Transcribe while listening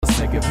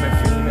בנגב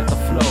מבינים את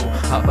הפלואו,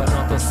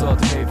 הבנות עושות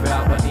היי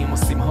והבנים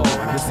עושים הו,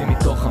 יוצאים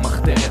מתוך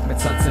המחתרת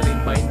מצלצלים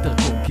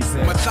באינטרקום כי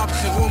זה מצב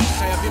חירום,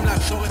 חייבים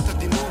לעצור את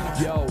הדימום.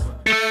 יואו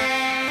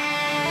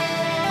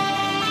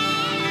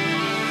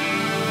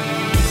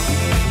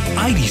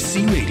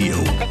IDC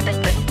Radio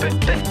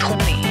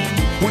בינתחומי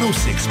 106.2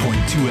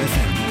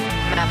 FM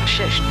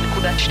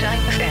 106.2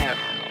 FM.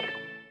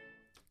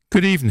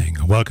 Good evening.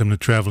 Welcome to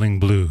Traveling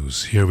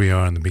Blues. Here we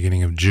are in the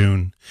beginning of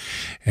June,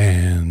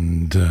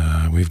 and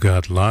we've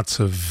got lots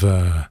of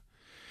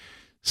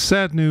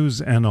sad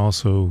news and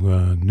also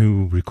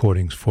new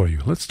recordings for you.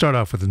 Let's start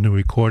off with the new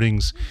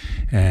recordings,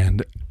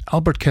 and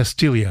Albert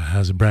Castilla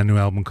has a brand new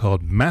album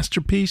called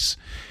Masterpiece,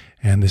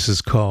 and this is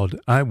called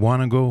I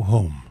Wanna Go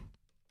Home.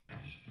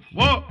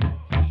 1,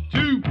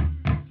 2,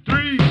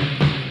 3.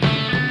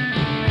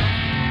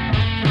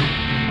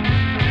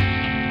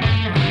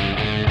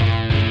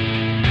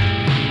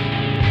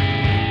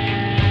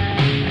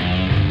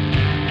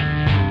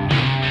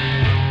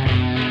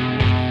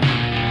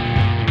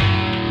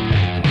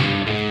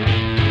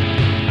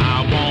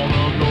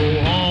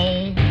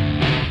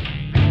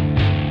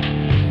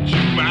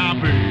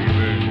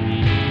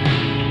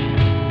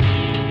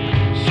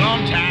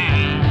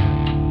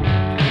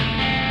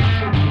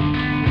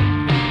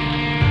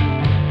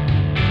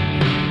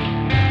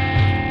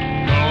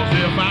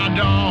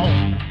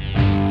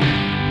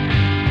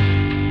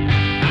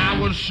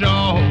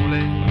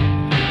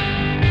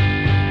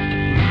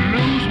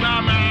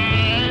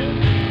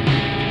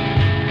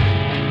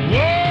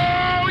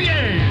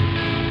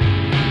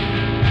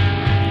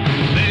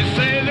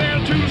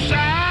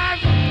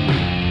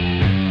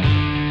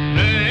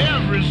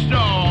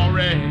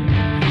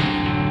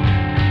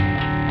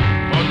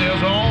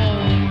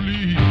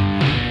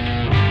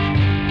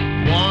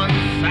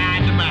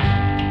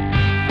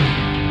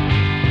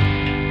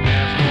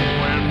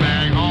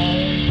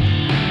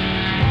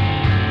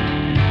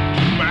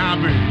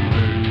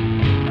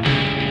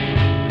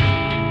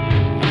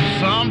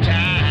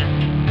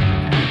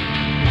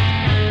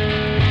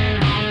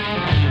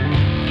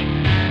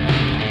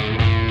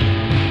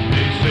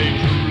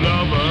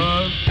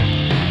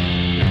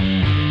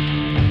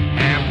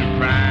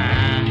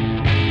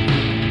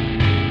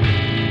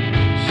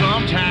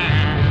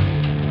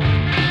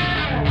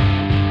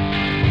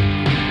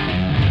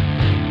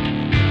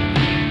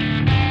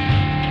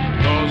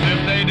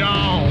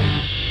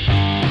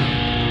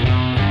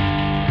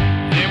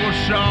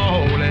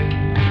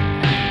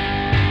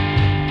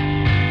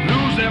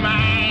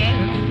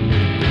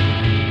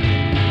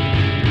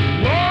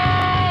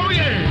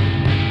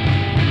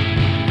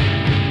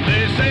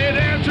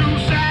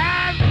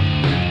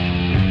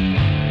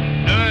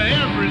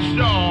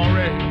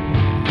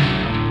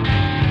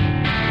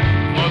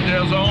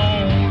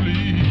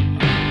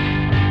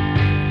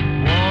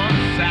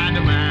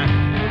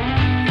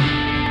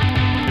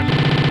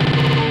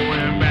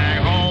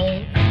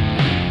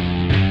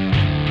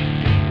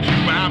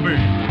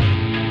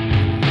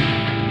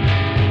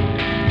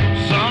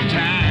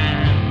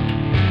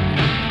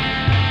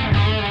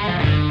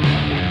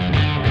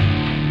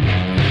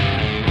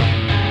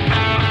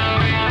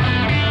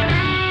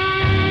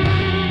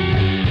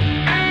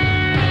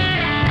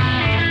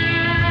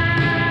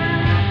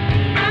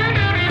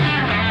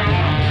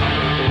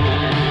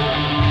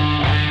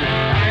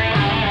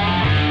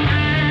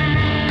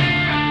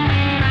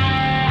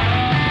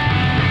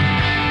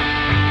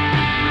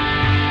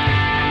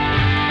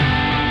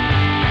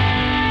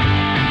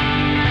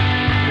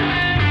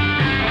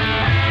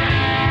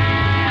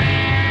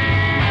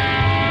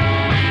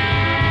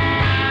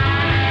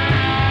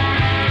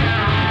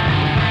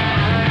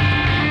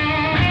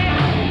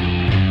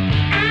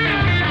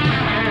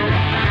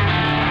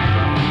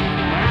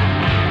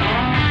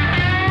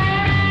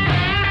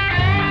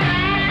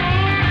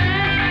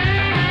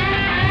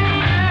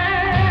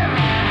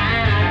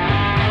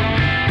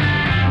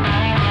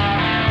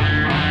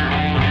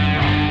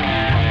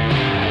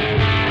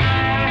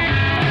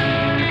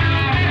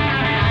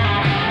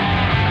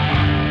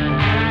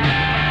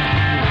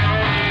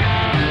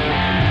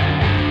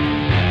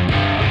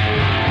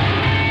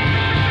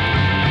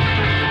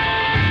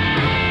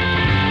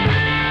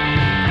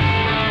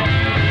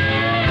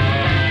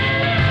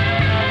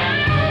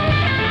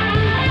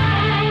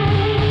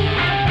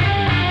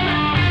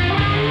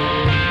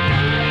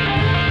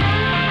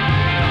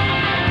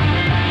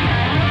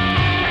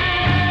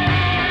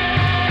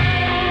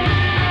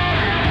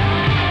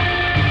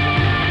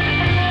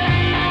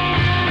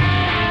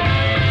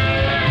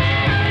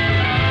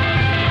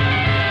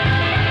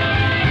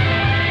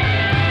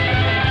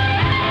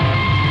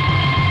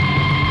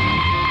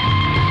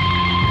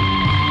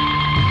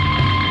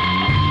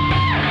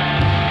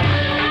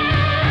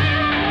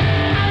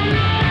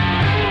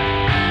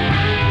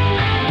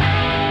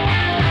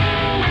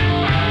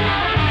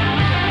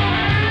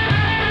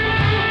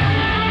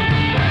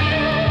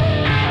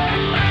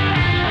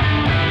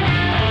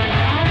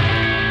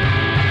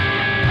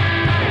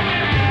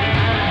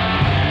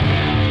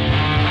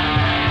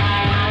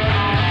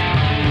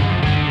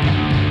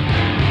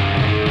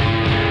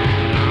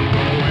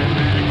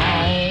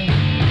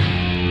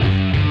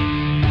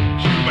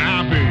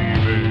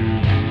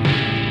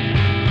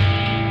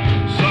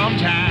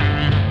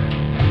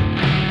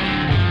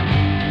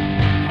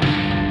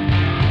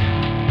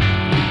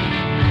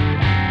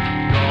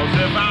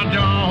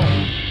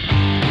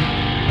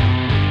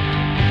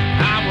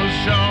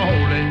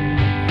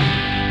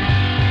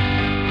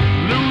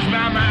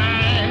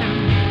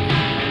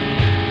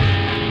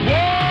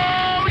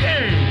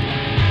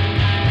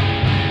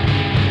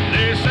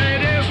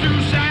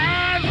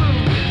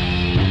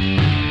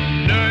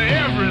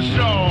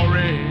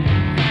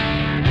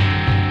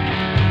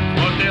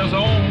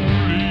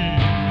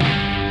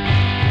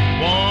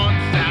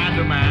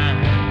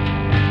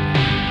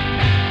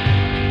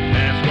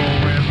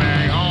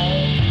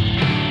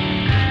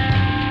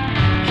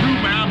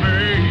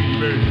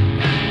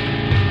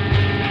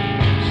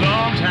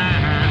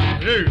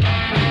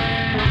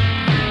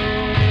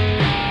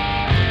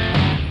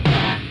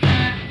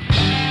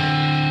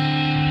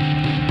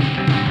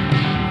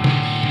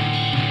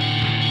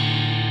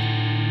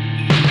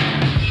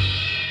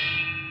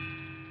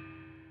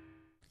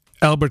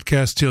 Albert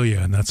Castilla,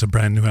 and that's a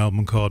brand new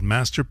album called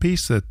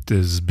Masterpiece that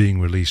is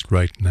being released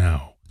right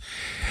now.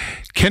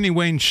 Kenny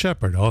Wayne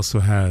Shepherd also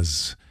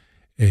has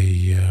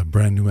a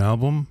brand new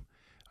album.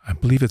 I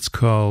believe it's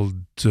called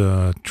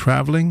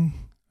Traveling.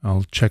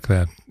 I'll check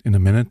that in a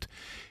minute.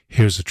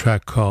 Here's a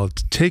track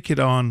called Take It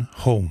On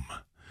Home.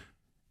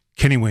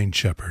 Kenny Wayne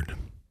Shepherd.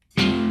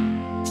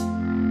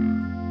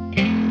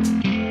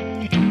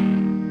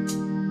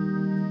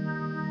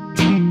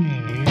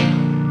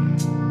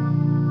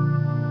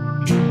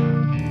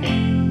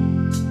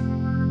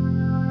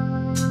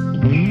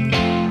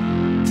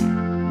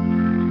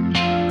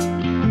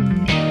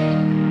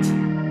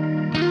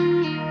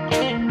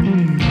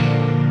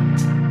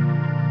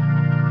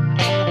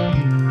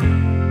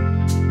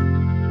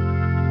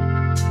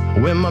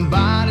 When my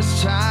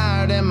body's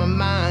tired and my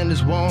mind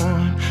is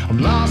worn, I'm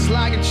lost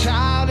like a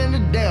child in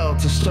a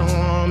delta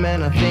storm,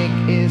 and I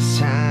think it's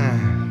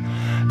time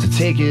to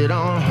take it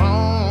on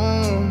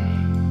home.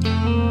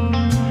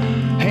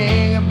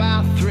 Hang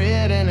about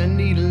thread and I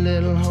need a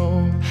little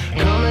hope,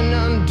 coming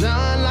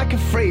undone like a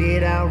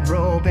frayed out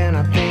rope, and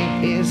I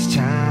think it's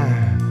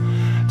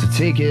time to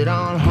take it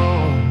on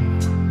home.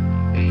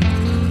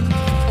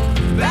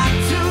 Back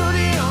to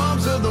the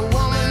arms of the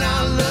woman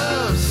I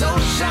love, so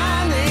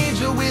shine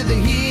angel with a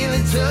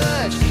healing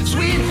touch,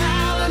 sweet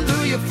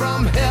hallelujah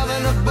from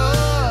heaven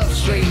above,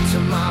 straight to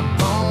my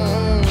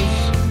bones.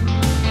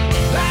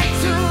 Back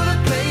to the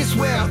place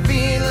where I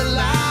feel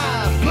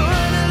alive,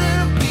 put a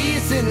little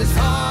peace in this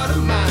heart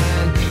of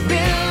mine.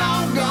 Been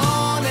long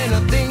gone and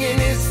I'm thinking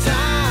it's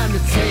time to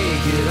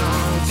take it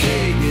on,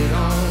 take it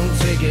on,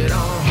 take it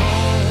on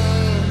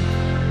home.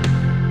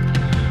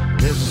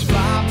 There's a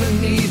spot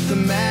beneath the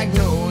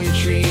magnolia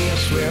tree, I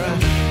swear I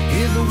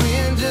hear the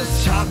wind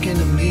just talking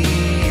to me,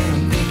 and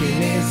I'm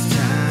thinking it's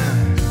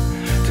time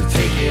to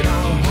take it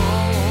on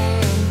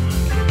home.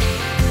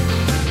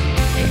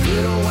 A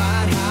little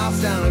white house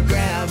down a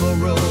gravel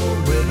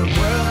road, where the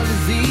world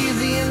is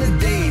easy and the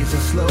days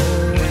are slow,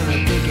 and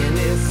I'm thinking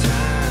it's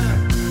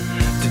time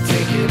to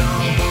take it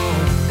on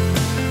home.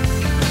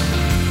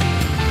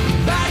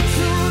 Back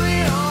to the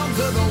arms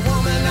of the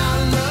woman I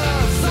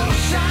love, so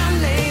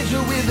shine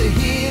angel with a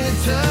healing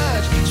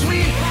touch,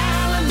 sweet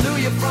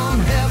hallelujah from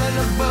heaven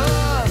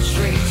above,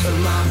 straight to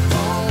my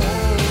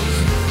bones.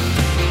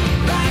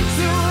 Back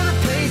to the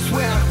place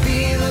where I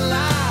feel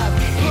alive,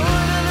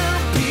 put a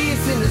little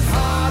peace in this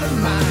heart of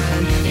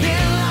mine.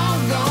 Been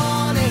long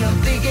gone and I'm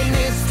thinking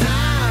it's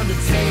time to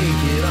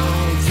take it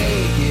on,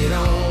 take it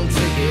on,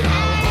 take it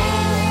on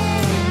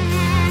home.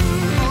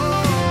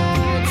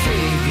 Oh,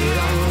 take it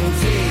on,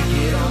 take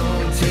it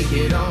on, take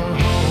it on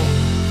home.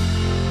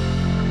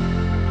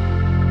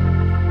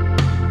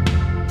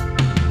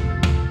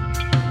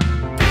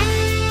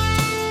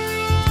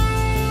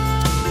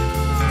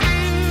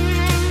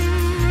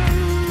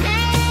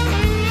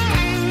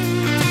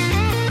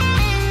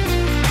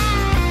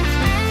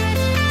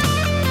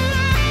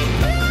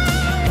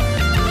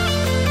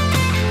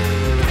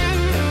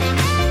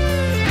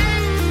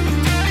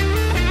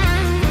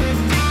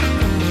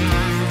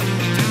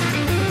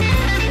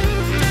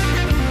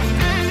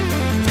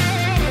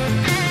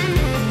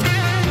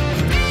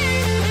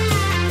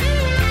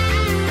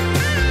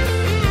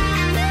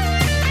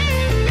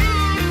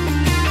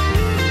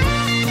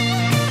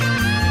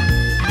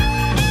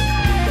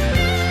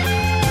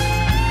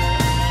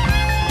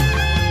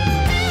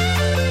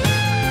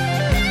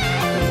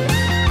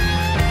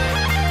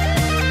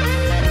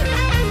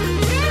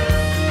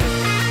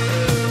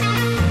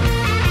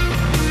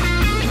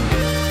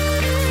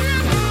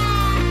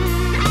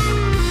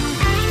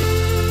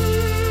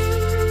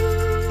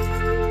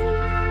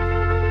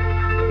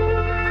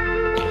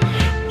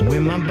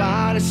 When my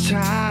body's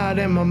tired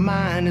and my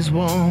mind is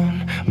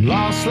worn, I'm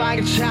lost like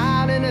a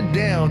child in a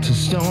delta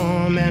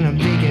storm, and I'm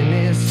thinking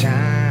it's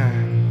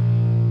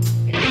time.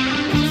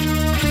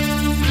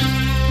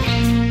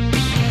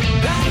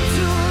 Back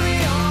to the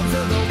arms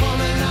of the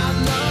woman I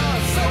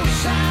love, so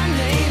shine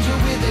angel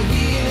with a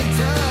healing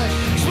touch,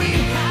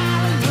 sweet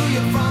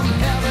hallelujah from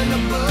heaven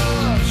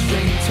above,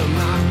 straight to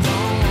my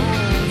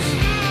bones.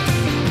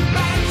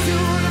 Back to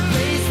the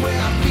place where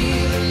I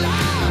feel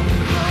alive,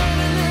 put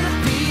a little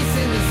peace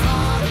in this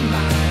heart of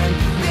mine.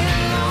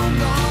 Been long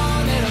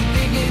gone and I'm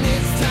thinking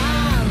it's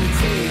time to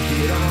take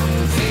it on,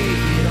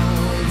 take it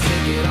on,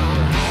 take it on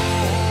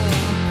home.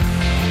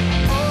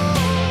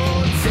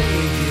 Oh,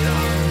 take it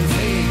on,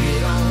 take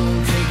it on,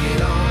 take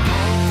it on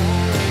home.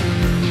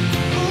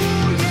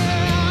 Oh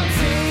yeah,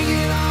 take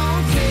it on,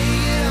 take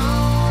it on.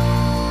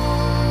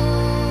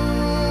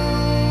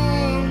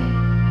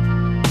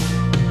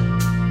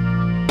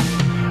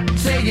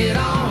 Take it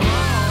on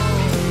home.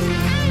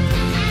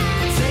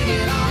 Take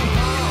it on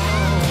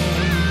home.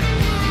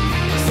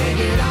 Take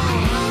it on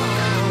home.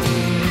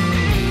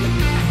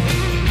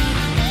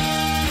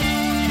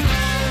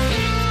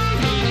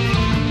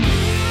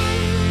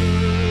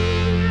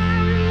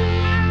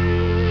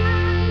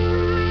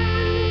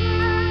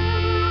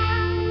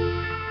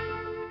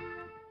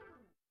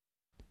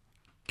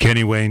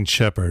 Kenny Wayne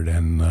Shepherd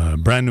and a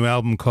brand new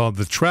album called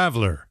The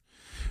Traveler,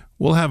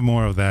 we'll have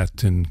more of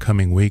that in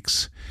coming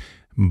weeks.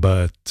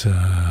 But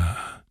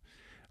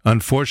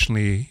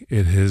unfortunately,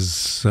 it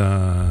has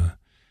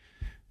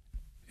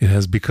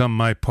become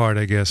my part,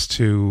 I guess,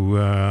 to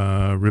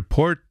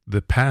report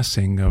the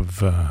passing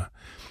of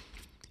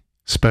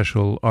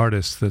special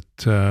artists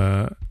that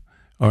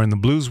are in the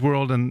blues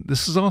world. And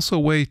this is also a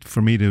way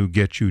for me to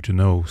get you to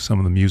know some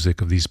of the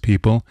music of these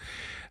people.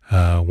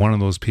 One of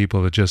those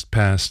people that just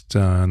passed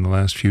in the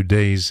last few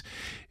days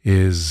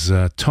is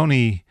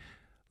Tony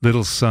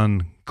Little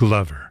Son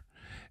Glover.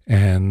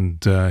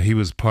 And he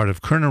was part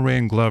of Colonel Ray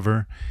and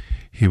Glover.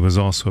 He was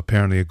also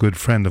apparently a good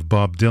friend of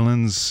Bob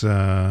Dylan's,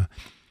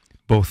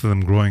 both of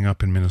them growing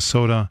up in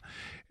Minnesota.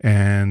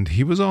 And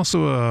he was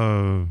also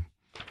a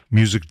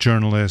music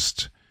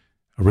journalist,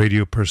 a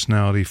radio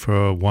personality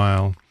for a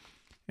while,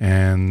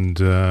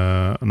 and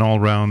an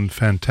all-round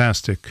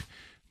fantastic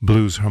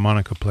blues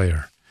harmonica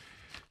player.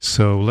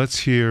 So let's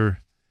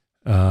hear,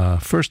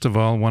 first of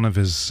all, one of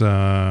his...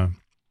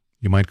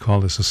 you might call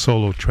this a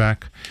solo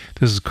track.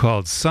 This is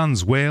called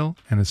Sun's Wail,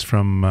 and it's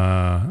from,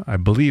 I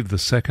believe, the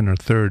second or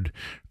third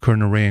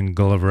Colonel Ray and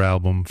Glover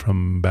album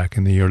from back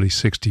in the early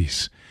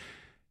 60s.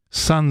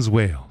 Sun's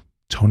Wail,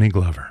 Tony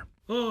Glover.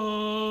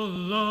 Oh,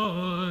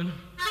 Lord.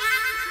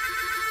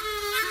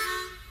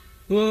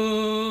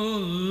 Oh,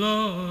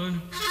 Lord.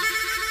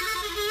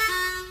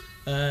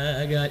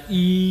 I got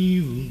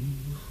evil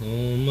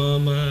on my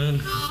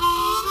mind.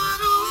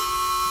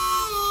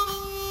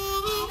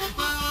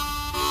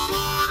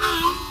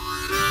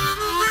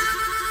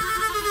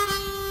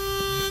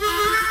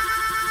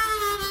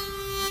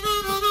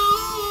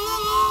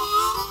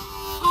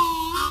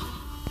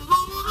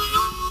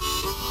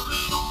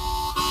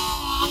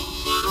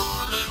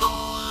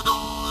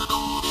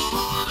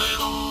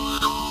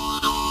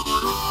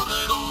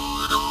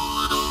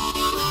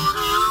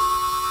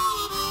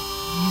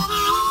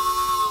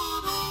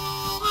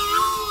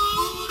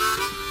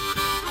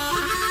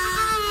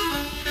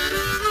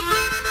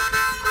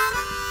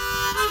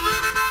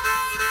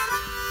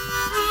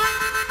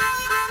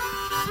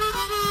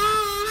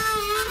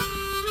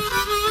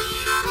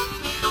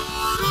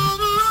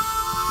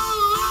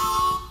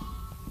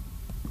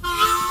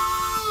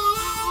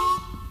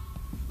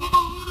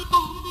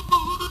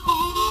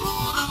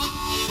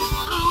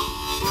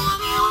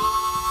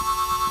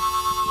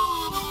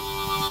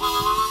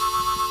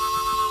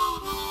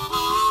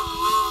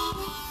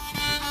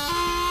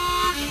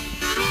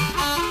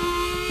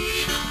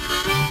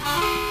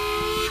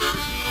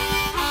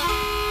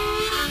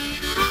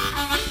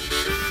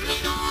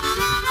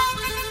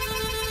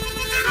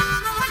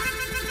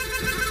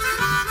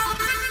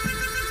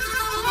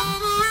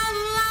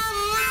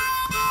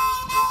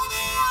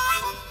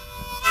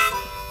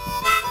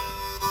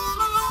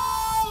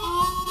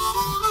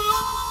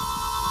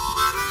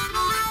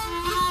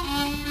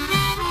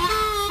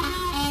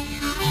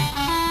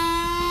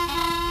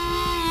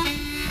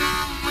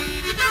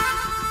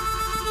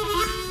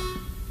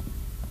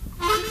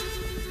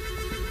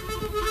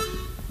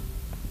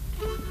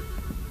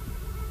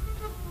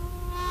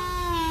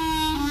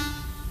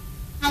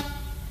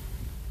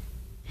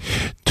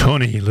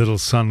 Tony Little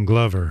Son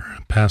Glover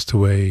passed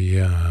away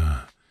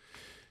a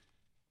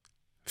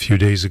few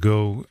days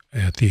ago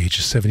at the age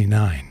of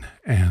 79.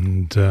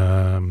 And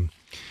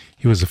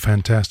he was a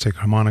fantastic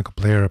harmonica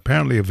player,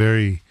 apparently a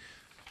very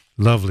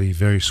lovely,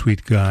 very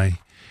sweet guy.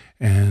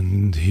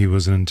 And he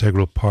was an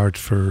integral part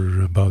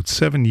for about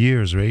 7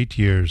 years or 8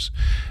 years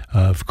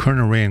of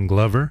Colonel Ray and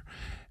Glover,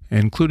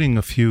 including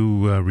a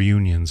few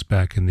reunions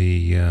back in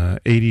the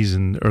 80s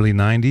and early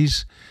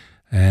 90s.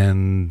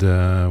 And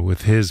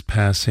with his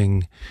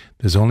passing,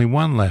 there's only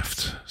one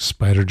left,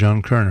 Spider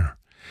John Kerner.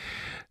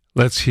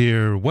 Let's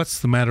hear What's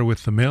the Matter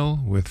with the Mill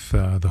with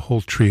the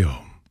whole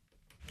trio.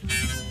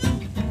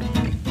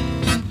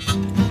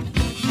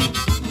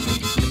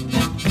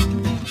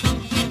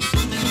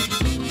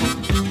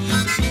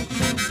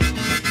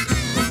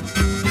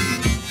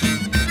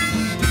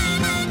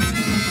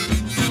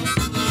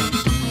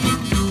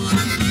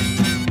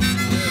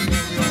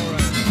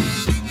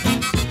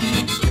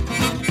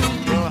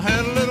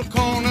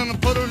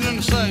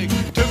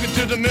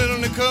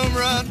 Come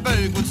right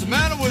back. What's the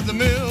matter with the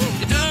mill?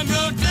 It done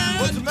broke down.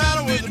 What's the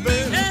matter with the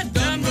mill? It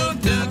done broke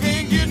down. I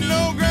can't get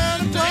no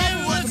ground to tell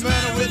me what's the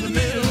matter with the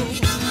mill.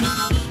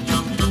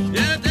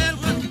 Yeah, that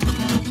was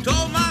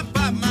told my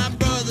pop, my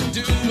brother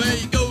too. Where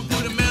you go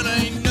to the mill,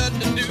 ain't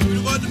nothing to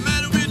do. What's the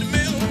matter with the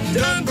mill?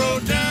 Done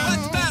broke down.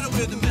 What's the matter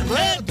with the mill?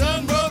 Well, it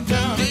done broke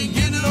down. Can't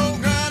get no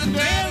ground to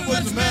Tell me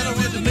what's the matter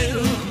with the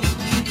mill.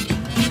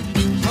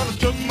 Brother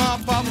took my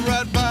papa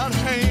right by the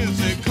hand,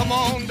 said, "Come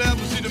on down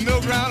to see the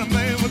mill ground,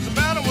 man. What's the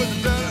matter with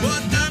the done?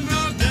 What done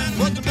broke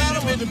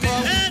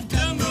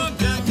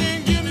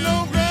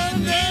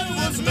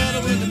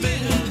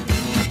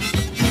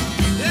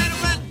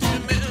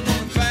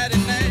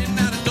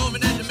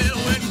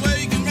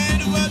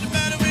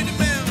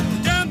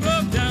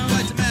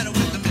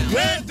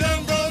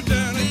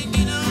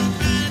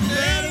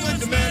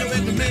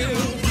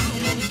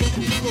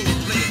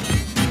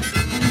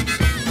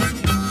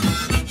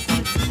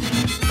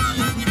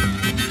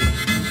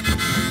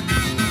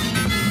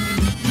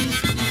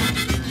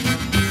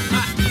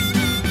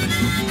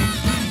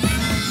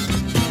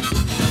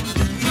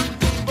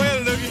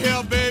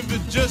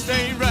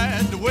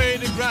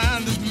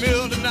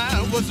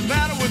What's the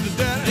matter with the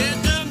daddy?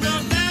 It done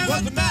broke down.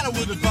 What's the matter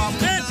with the papa?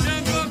 It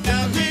done broke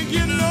down. Can't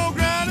get no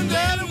ground and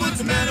daddy. What's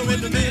the matter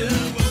with the mill?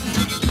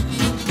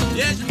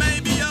 Yes, you may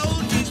be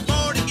old, he's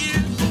 40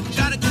 years.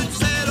 Got a good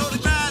set on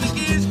the grinding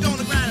gears,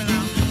 gonna grind it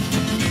out.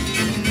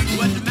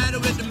 What's the matter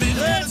with the mill?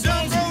 Well, it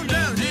done broke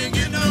down. Can't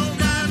get no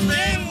ground,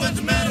 baby. What's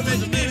the matter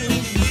with the mill?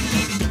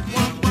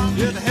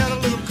 Yeah, they had a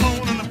little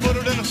cone and I put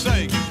it in a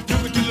sink.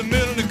 Took it to the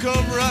mill and it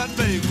come right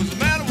big. What's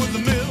the matter with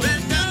the mill?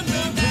 It done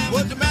broke down.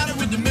 What's the matter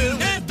with the mill?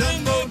 It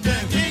done broke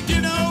down. Can't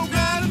get no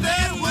ground and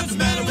daddy. What's the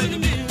matter with the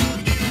mill?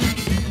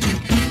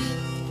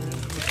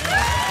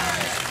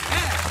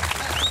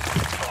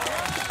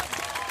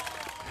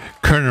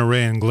 Kerner,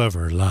 Ray, and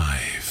Glover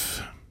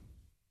live.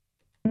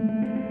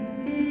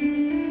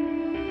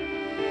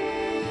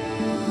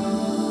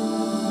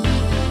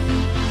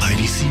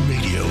 IDC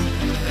Radio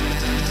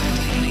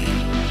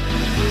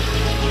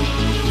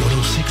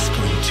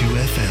 106.2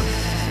 FM.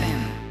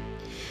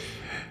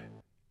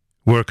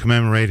 We're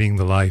commemorating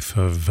the life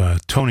of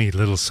Tony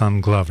Little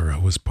Son Glover,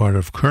 who was part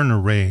of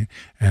Kerner, Ray,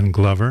 and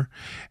Glover,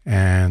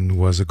 and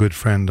was a good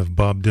friend of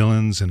Bob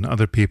Dylan's and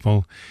other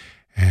people.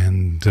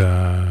 And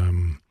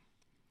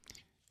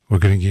we're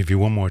going to give you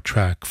one more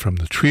track from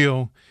the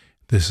trio.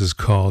 This is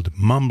called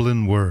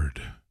Mumblin'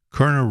 Word.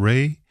 Kerner,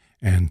 Ray,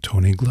 and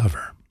Tony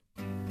Glover.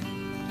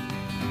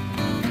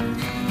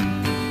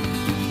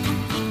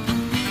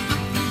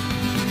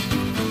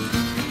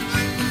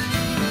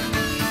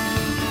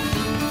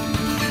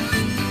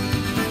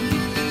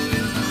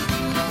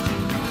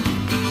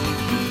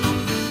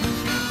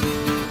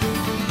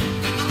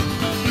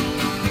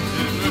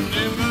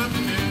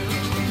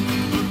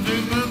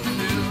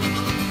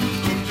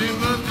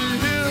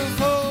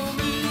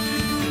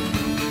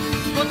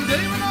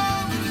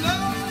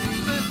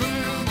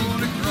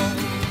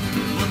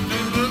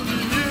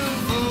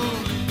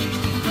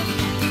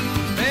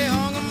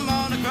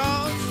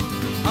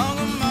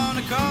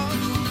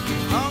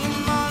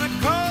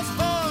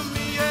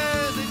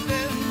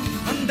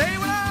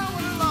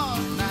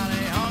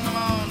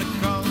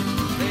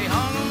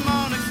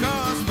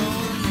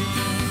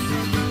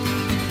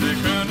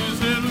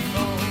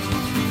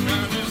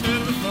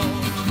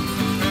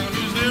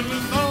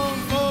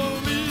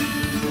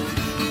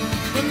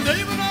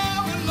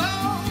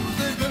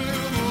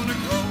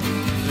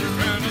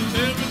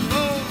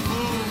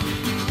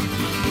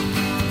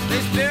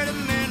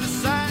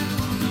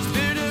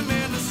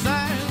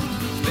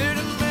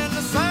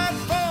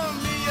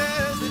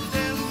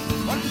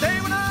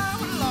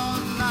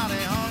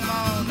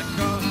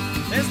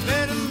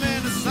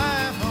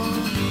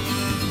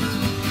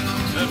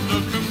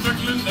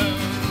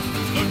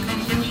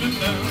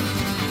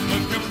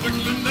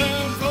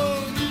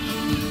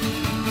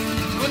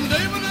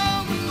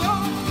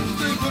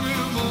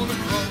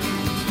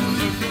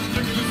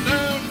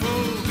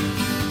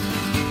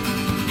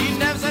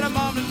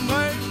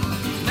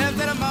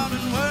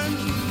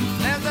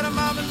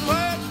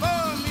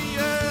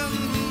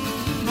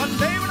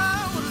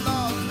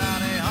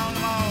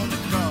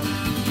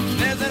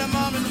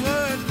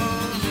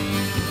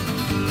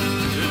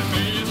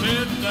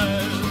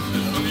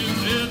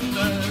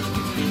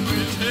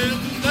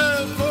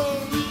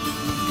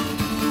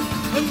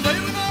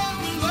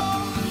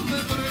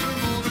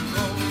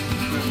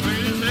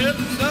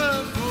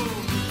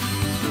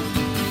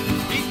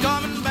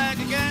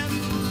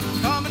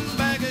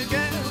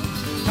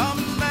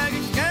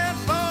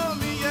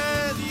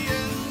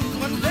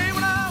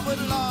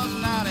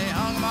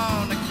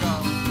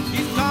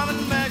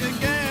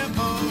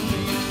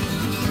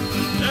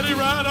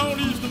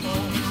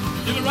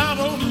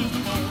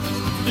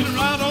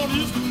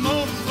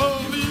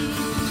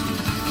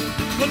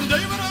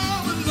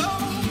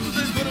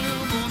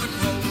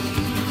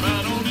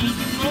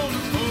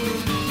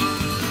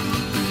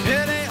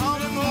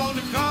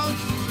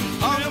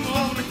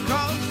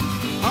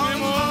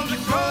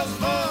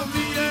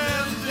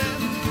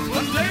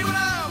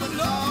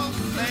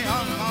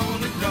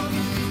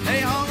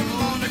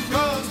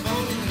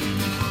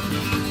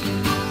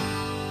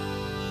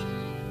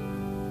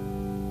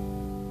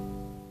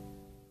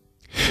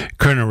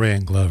 Kerner, Ray,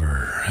 and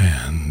Glover,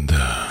 and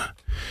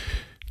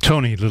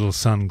Tony Little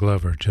Son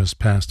Glover just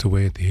passed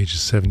away at the age of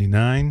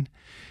 79,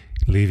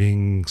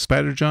 leaving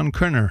Spider John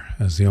Kerner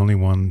as the only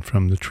one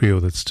from the trio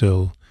that's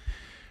still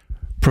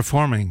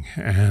performing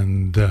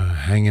and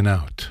hanging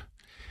out.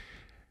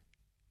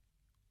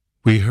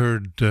 We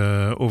heard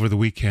over the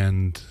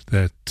weekend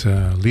that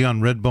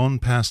Leon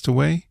Redbone passed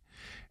away,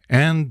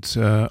 and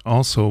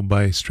also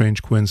by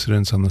strange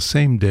coincidence on the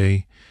same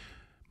day,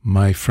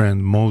 my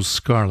friend Mose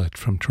Scarlett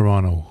from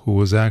Toronto, who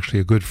was actually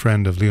a good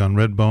friend of Leon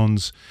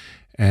Redbone's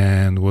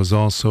and was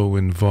also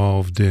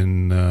involved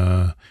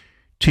in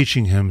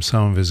teaching him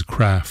some of his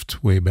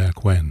craft way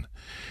back when.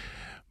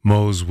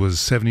 Mose was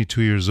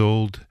 72 years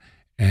old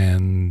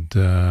and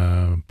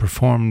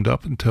performed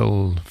up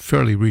until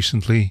fairly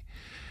recently.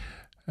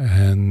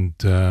 And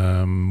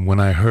when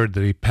I heard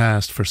that he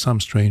passed for some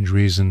strange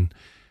reason,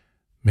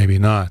 maybe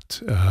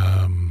not,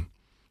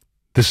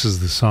 this is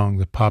the song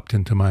that popped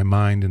into my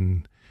mind,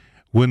 and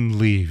Wouldn't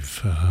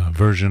Leave, a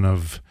version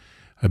of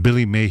a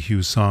Billy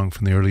Mayhew song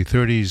from the early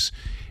 30s.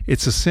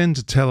 It's a Sin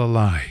to Tell a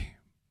Lie,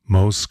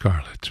 Mose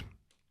Scarlett.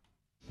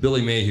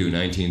 Billy Mayhew,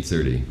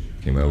 1930,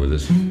 came out with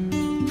this.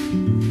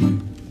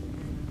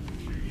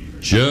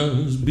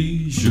 Just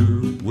be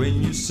sure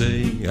when you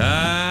say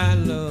I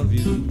love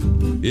you,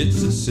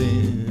 it's a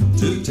sin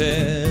to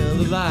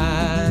tell a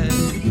lie.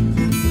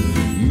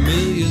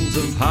 Millions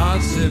of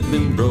hearts have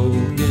been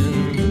broken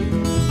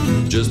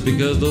just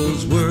because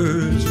those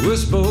words were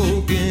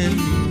spoken.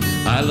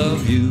 I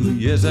love you,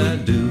 yes I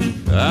do,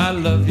 I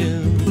love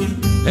you.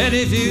 And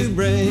if you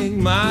break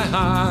my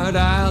heart,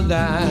 I'll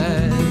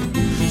die.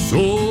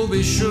 So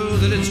be sure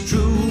that it's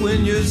true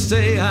when you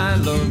say I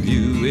love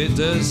you. It's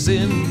a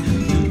sin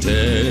to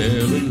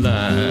tell a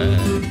lie.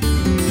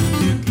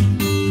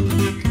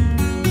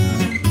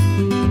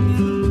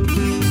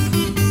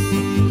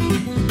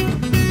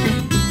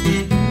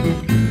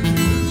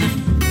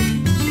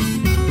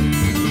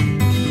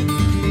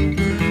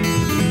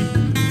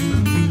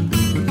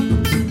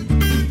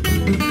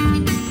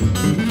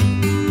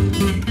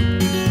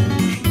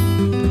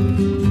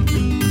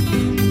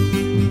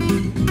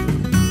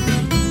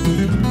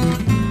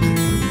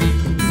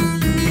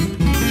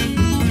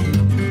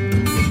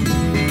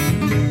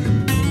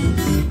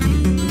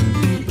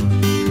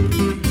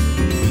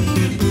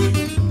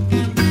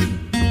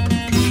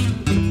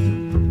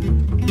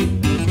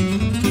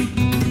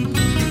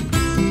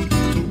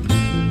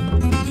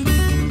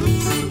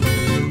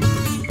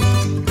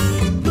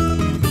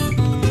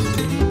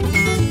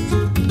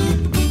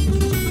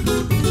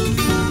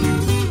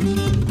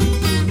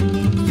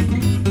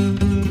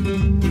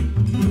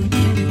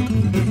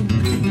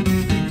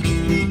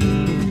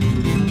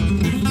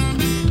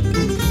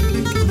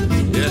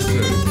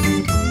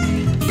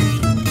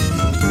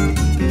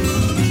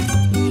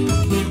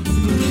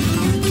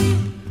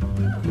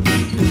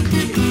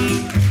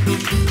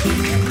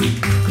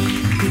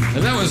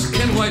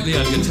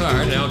 On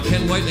guitar, now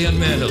Ken Whiteley on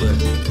mandolin.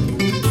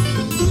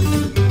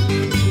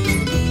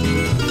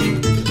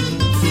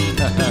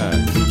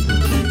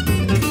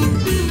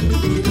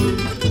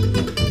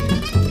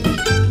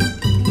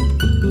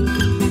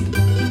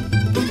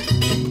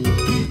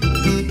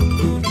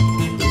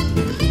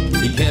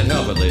 He can't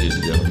help it, ladies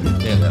and gentlemen.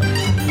 Can't help it.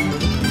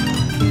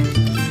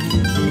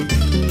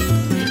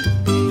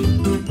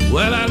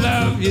 Well, I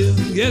love you,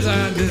 yes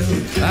I do,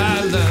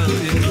 I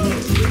love you.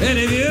 And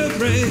if you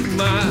break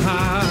my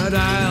heart,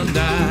 I'll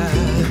die.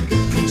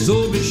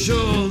 So be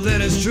sure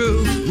that it's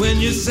true when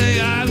you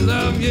say I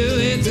love you.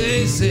 It's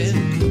a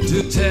sin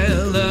to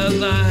tell a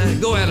lie.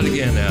 Go at it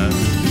again now.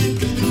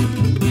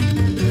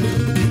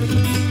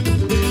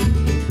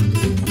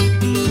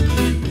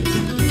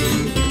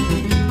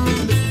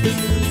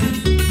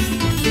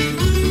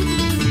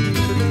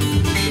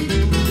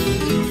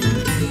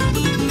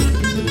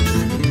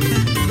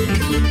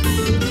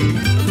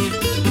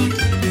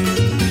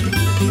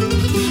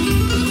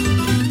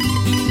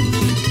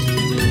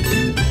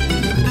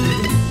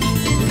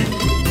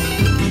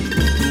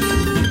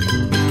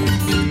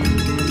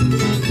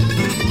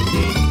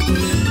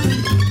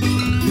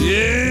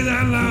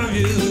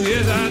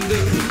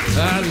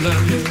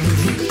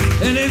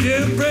 And if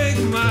you break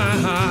my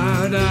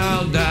heart,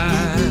 I'll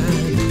die.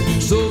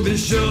 So be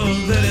sure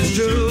that it's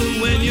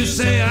true when you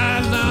say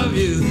I love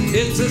you.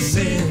 It's a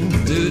sin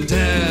to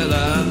tell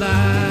a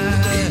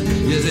lie.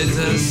 Yes, it's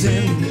a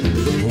sin.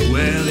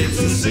 Well, it's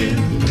a sin.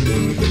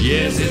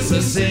 Yes, it's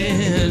a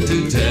sin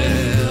to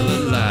tell a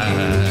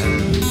lie.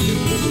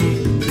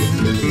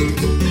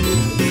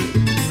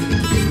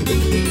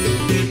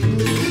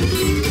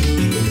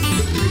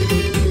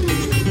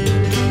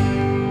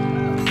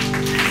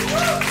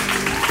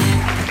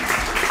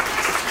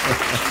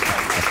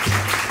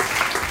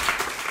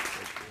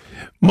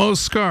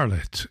 Mose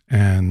Scarlett,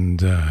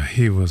 and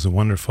he was a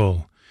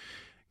wonderful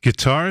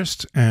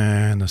guitarist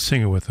and a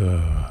singer with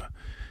a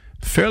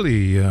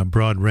fairly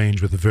broad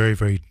range with a very,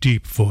 very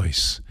deep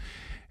voice,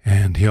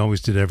 and he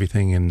always did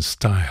everything in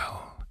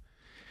style.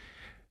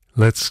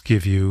 Let's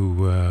give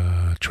you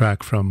a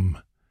track from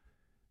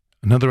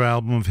another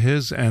album of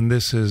his, and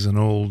this is an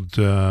old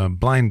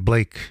Blind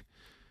Blake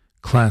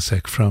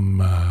classic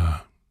from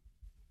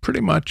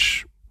pretty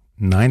much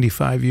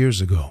 95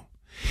 years ago.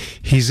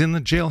 He's in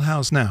the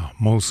jailhouse now,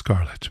 Mose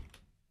Scarlett.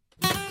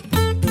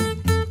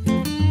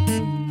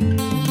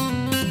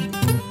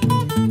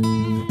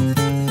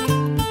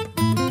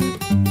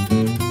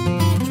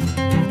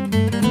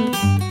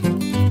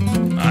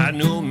 I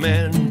knew a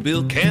man,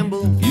 Bill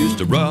Campbell, used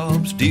to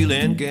rob, steal,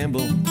 and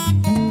gamble.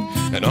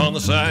 And on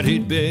the side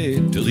he'd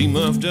beg till he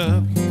muffed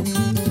up.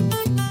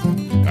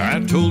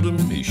 I told him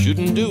he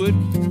shouldn't do it.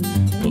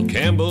 Bill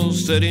Campbell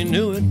said he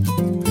knew it.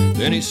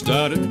 Then he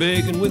started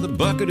begging with a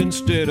bucket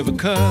instead of a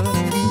cup.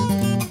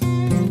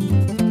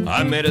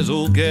 I met his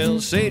old gal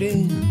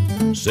Sadie,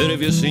 said,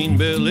 have you seen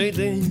Bill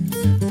lately?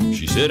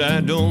 She said,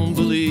 I don't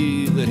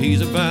believe that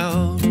he's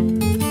about.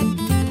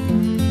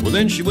 Well,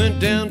 then she went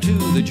down to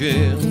the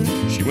jail.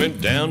 She went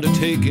down to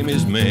take him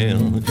his mail.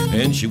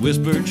 And she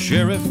whispered,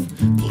 Sheriff,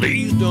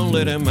 please don't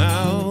let him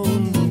out.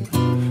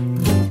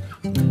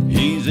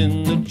 He's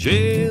in the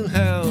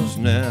jailhouse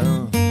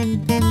now.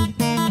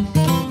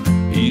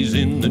 He's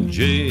in the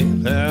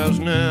jailhouse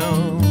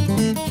now.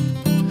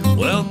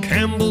 Well,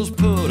 Campbell's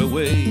put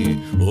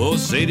away. Oh,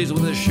 Sadie's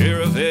with the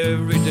sheriff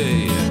every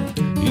day.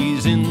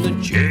 He's in the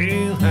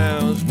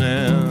jailhouse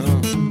now.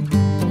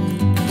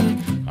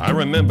 I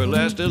remember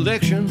last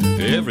election,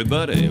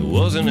 everybody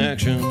was in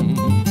action,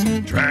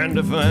 trying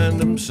to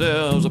find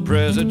themselves a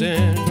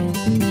president.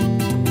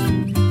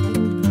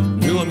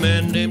 Knew a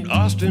man named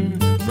Austin,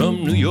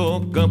 from New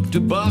York up to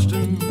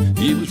Boston.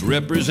 He was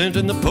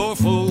representing the poor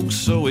folks,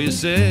 so he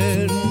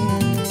said.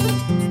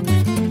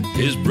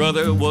 His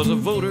brother was a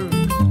voter,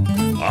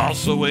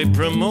 also a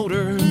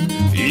promoter.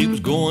 He was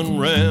going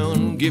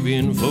round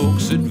giving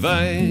folks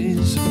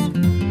advice.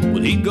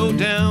 Well, he'd go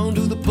down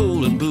to the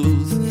polling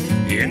booth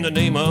in the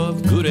name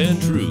of good and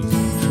truth.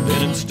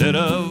 And instead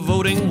of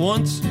voting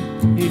once,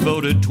 he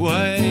voted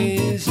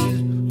twice.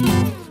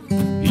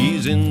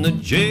 He's in the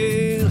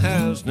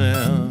jailhouse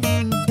now.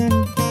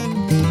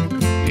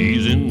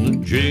 He's in the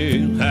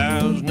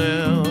jailhouse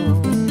now.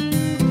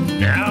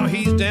 Now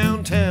he's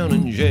downtown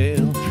in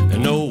jail,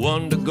 and no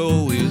one to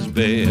go his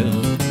bail.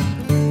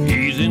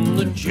 He's in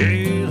the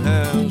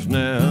jailhouse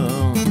now.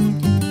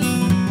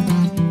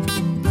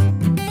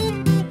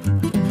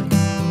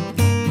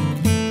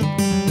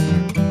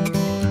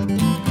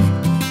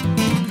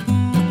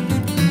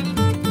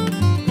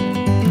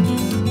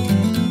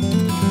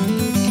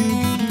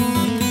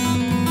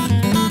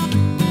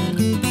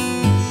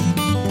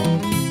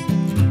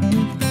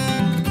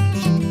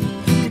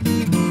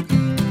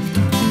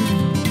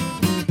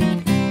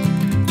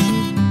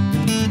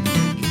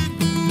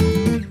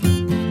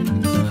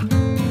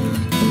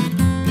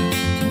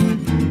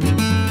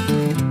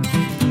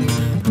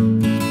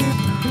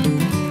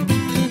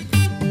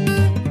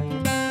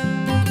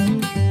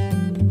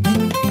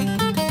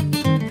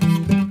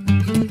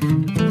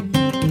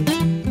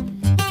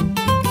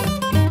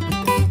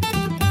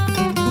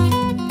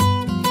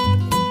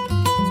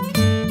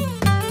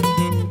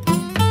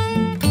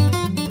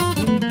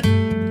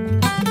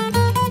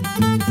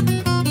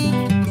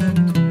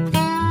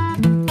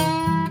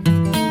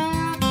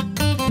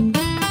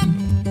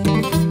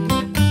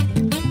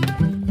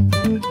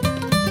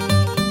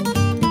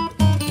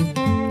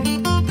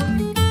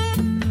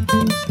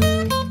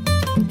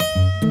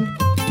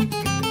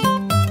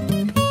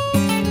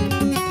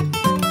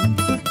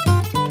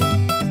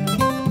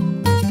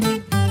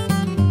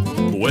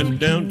 Went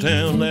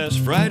downtown last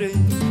Friday,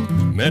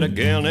 met a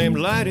gal named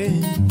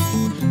Lighty.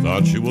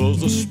 Thought she was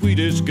the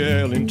sweetest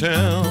gal in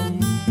town.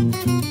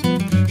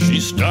 She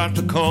started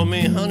to call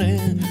me honey,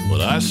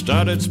 well I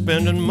started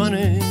spending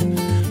money.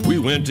 We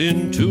went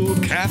into a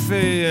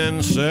cafe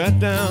and sat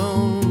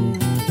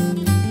down.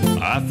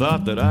 I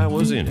thought that I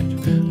was in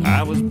it,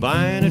 I was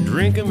buying a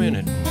drink a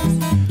minute,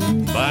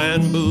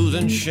 buying booze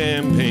and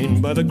champagne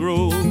by the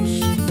gross.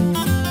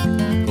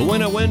 But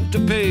when I went to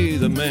pay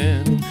the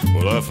man,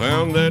 well, I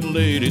found that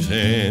lady's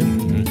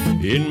hand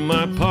in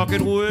my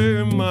pocket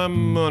where my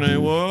money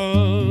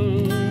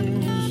was.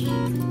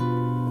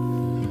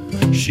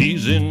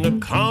 She's in the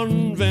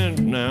convent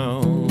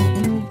now.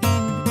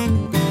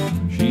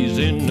 She's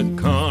in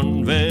the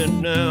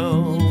convent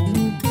now.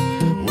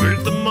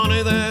 With the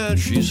money that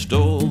she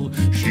stole,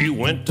 she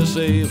went to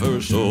save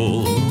her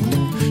soul.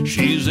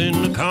 She's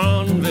in the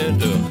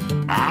convent,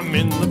 I'm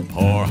in the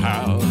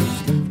poorhouse,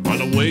 on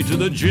the way to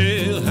the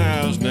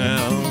jailhouse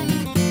now.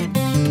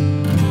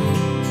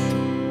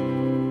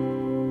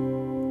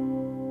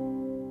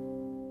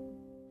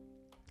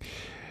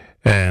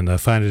 And I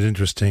find it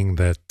interesting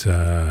that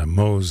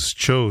Mose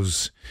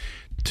chose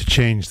to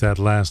change that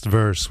last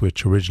verse,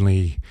 which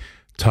originally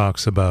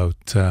talks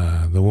about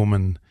the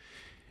woman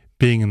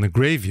being in the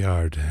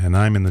graveyard and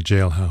I'm in the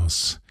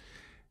jailhouse.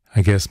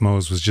 I guess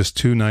Mose was just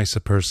too nice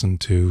a person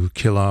to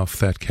kill off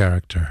that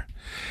character.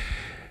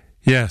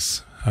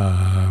 Yes,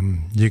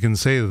 you can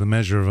say that the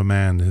measure of a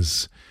man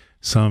is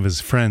some of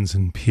his friends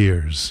and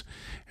peers.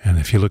 And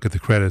if you look at the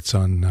credits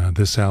on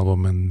this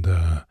album and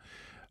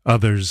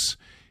others,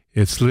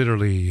 it's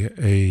literally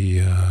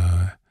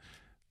a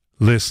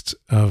list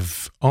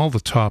of all the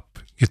top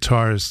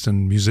guitarists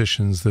and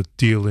musicians that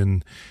deal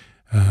in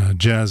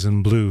jazz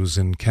and blues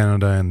in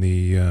Canada in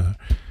the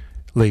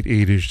late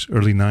 80s,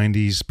 early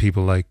 90s.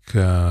 People like,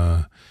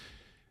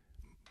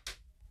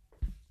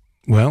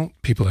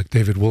 people like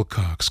David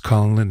Wilcox,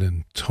 Colin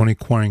Linden, Tony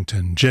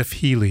Quarrington, Jeff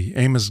Healey,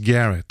 Amos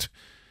Garrett,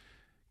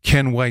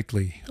 Ken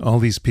Whiteley. All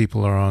these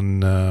people are on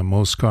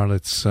Mose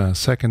Scarlett's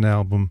third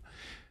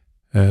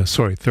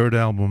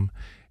album,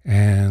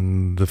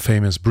 and the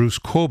famous Bruce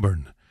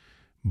Coburn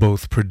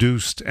both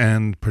produced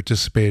and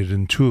participated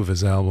in two of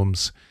his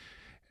albums,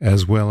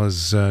 as well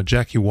as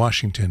Jackie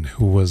Washington,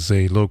 who was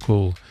a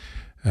local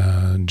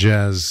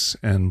jazz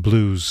and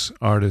blues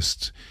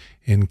artist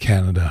in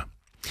Canada.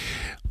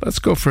 Let's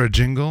go for a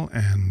jingle,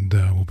 and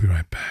we'll be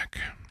right back.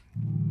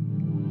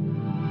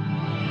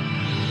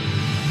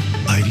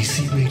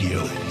 IDC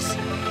Radio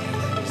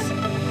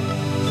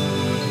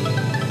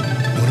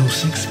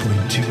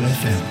 106.2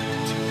 FM.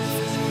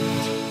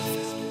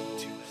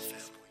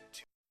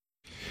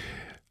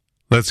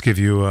 Let's give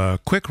you a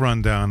quick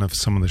rundown of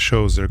some of the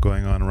shows that are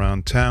going on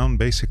around town.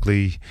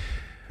 Basically,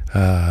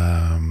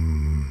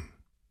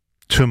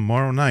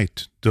 tomorrow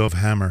night, Dove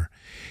Hammer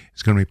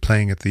is going to be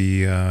playing at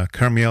the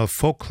Carmiel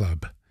Folk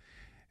Club.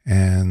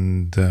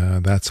 And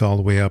that's all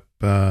the way up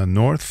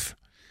north.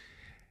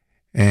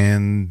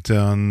 And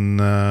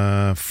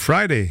on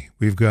Friday,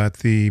 we've got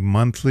the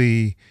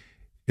monthly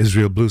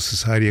Israel Blues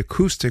Society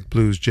Acoustic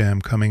Blues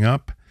Jam coming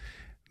up.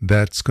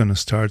 That's going to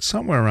start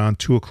somewhere around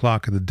 2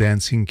 o'clock at the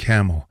Dancing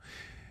Camel.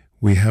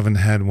 We haven't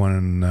had one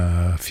in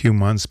a few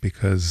months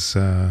because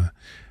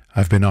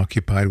I've been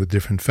occupied with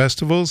different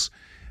festivals,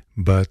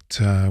 but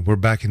we're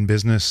back in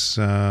business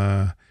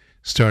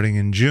starting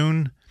in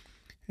June,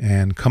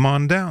 and come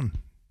on down.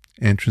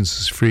 Entrance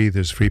is free,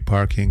 there's free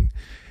parking,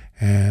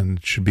 and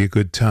it should be a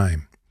good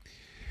time.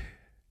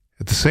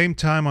 At the same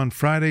time on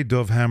Friday,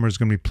 Dove Hammer is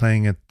going to be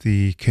playing at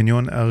the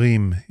Kenyon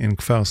Arim in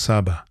Kfar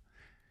Saba,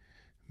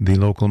 the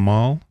local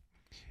mall.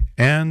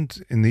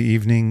 And in the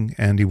evening,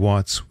 Andy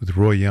Watts with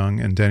Roy Young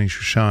and Danny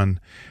Shushan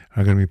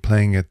are going to be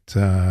playing at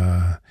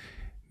the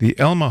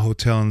Elma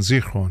Hotel in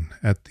Zichron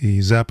at the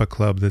Zappa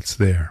Club that's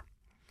there.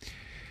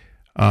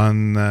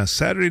 On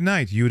Saturday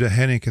night, Yehuda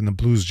Hennick and the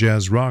Blues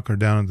Jazz Rock are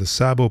down at the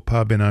Sabo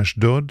Pub in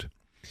Ashdod.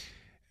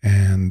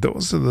 And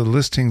those are the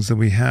listings that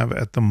we have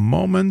at the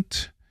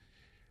moment.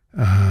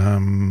 I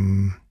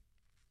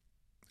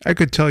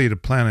could tell you to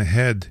plan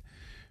ahead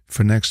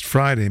for next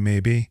Friday,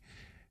 maybe.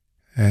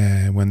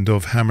 When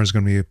Dove Hammer is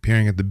going to be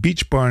appearing at the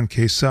Beach Bar in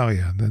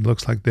Caesarea. It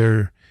looks like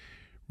they're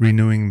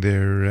renewing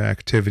their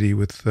activity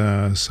with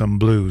some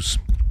blues.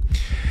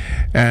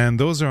 And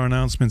those are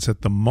announcements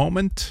at the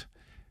moment.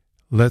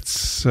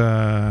 Let's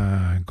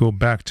go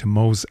back to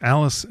Mose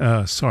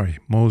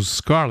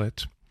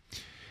Scarlett.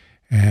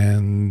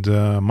 And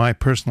my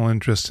personal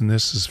interest in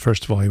this is,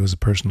 first of all, he was a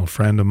personal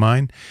friend of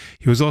mine.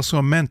 He was also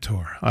a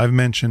mentor. I've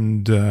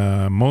mentioned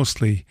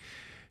mostly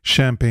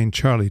Champagne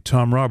Charlie.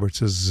 Tom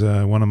Roberts is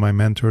one of my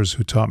mentors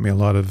who taught me a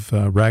lot of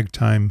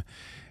ragtime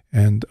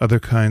and other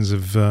kinds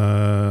of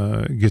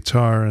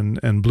guitar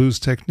and blues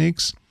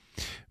techniques.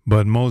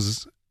 But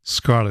Mose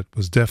Scarlett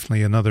was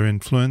definitely another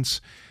influence.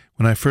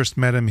 When I first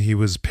met him, he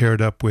was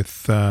paired up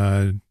with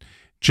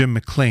Jim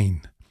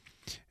McLean.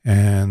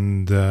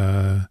 And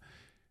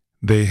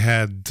they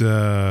had,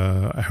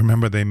 I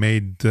remember they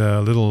made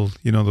little,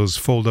 those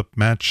fold-up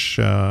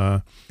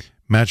matchbooks.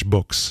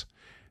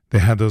 They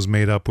had those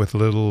made up with a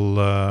little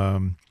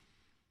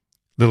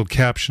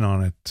caption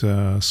on it.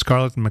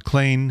 Scarlett and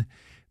McLean,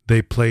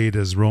 they played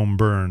as Rome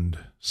Burned,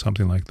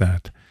 something like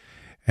that.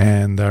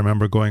 And I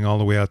remember going all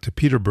the way out to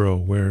Peterborough,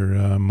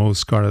 where Mose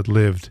Scarlett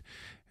lived,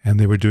 and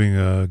they were doing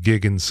a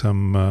gig in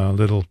some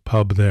little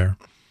pub there.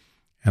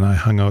 And I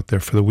hung out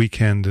there for the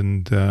weekend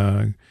and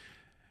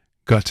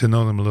got to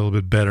know them a little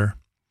bit better.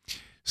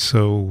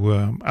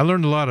 So I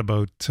learned a lot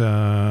about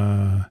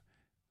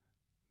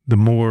the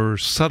more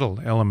subtle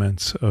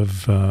elements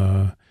of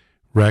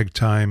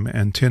ragtime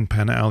and Tin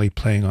Pan Alley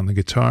playing on the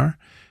guitar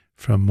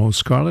from Mose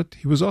Scarlett.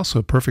 He was also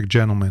a perfect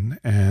gentleman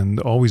and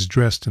always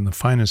dressed in the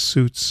finest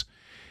suits,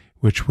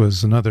 which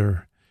was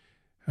another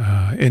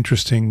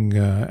interesting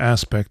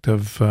aspect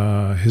of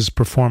his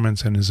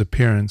performance and his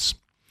appearance.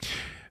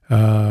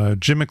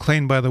 Jim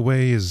McLean, by the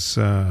way, is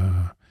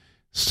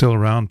still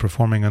around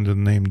performing under the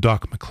name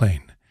Doc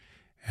McLean.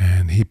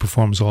 And he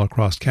performs all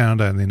across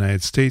Canada and the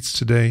United States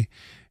today,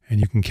 and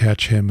you can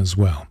catch him as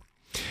well.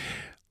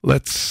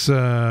 Let's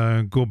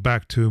go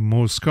back to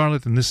Mose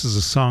Scarlett, and this is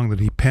a song that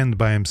he penned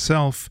by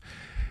himself.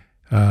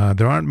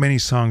 There aren't many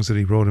songs that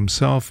he wrote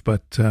himself,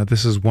 but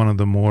this is one of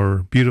the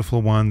more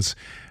beautiful ones,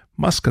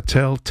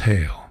 Muscatel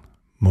Tale,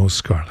 Mose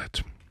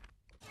Scarlett.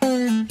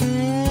 In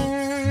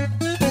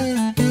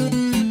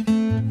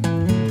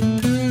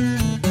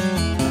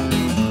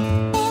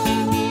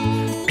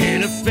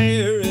a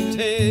fairy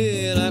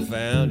tale I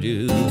found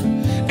you,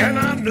 and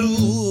I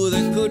knew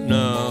there could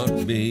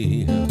not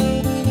be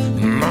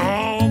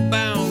more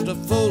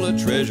bountiful a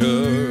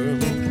treasure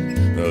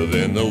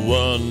than the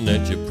one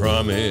that you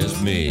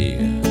promised me.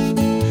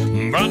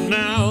 But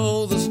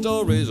now the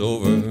story's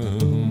over.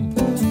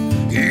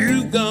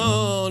 You've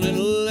gone and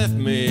left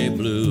me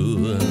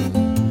blue.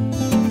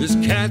 This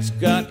cat's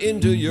got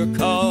into your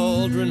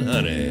cauldron,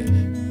 honey,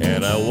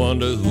 and I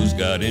wonder who's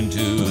got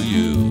into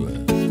you.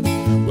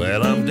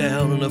 Well, I'm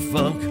down in a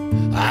funk.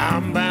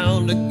 I'm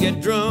bound to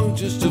get drunk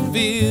just to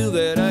feel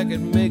that I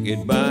can make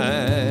it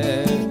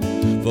by.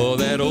 For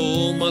that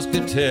old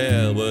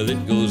muscatel, well,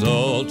 it goes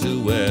all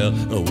too well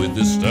with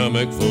the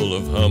stomach full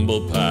of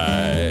humble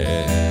pie.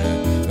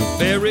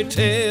 Fairy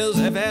tales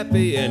have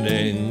happy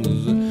endings,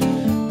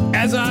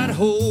 as I'd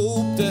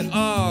hoped that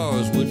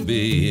ours would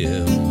be.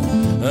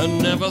 I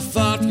never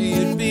thought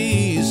you'd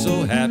be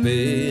so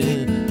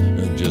happy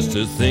just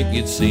to think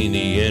you'd seen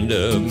the end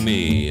of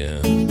me.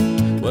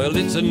 Well,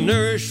 it's a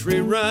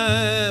nursery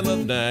rhyme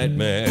of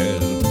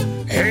nightmares,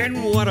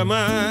 and what am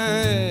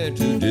I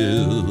to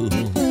do?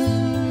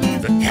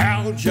 The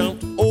cow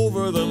jumped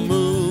over the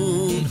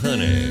moon,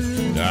 honey.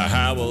 Now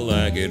how will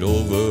I get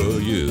over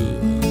you?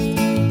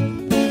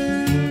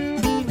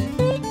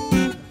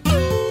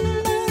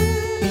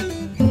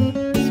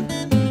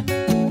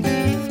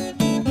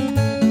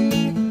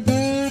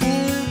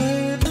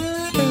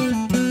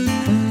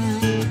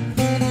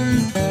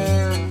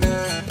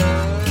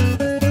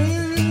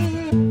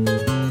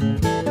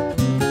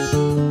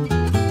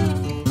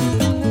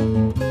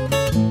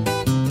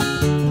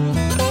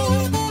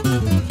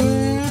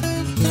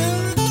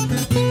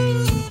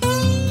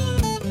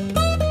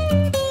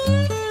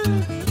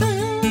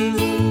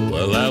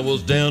 Well, I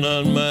was down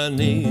on my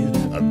knees,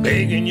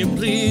 begging you,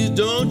 please,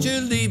 don't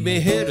you leave me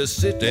here to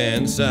sit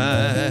and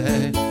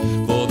sigh.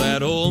 For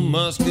that old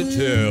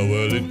musketeer,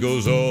 well, it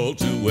goes all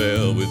too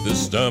well with the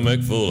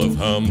stomach full of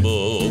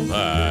humble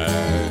pie.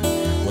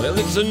 Well,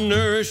 it's a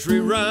nursery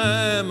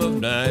rhyme of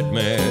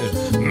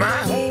nightmares my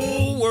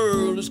whole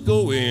world is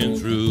going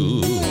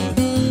through.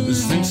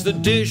 Since the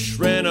dish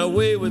ran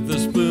away with the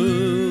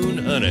spoon,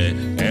 honey,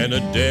 and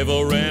the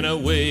devil ran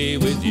away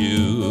with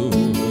you.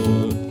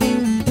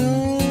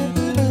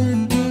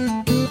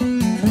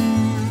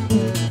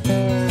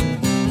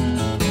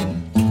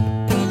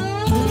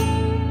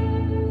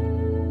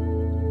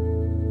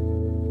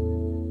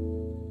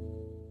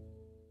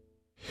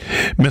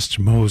 Mr.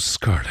 Mose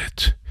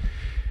Scarlett.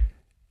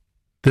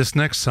 This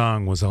next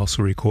song was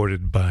also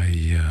recorded by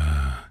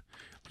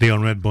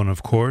Leon Redbone,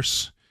 of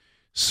course,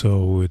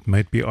 so it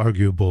might be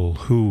arguable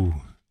who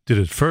did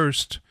it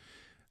first.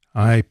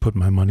 I put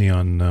my money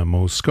on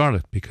Mose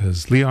Scarlett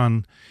because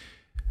Leon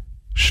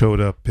showed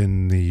up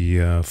in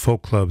the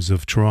folk clubs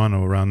of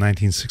Toronto around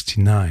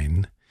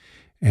 1969,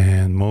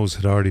 and Mose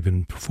had already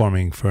been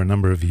performing for a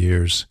number of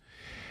years.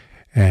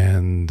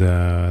 And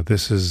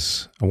this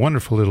is a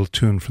wonderful little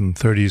tune from the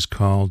 30s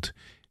called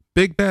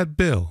Big Bad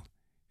Bill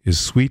is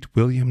Sweet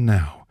William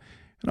Now.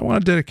 And I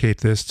want to dedicate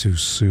this to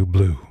Sue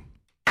Blue.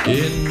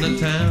 In the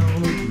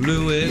town of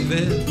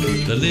Louisville,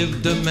 there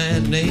lived a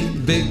man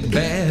named Big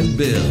Bad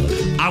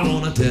Bill. I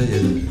want to tell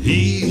you,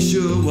 he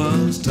sure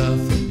was tough.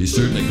 He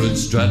certainly could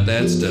strut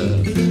that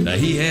stuff. Now,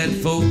 he had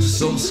folks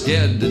so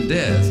scared to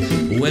death.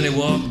 When he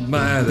walked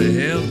by, they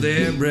held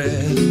their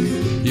breath.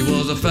 He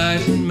was a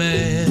fighting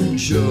man,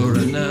 sure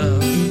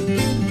enough.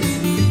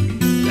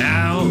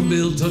 Now,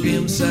 Bill took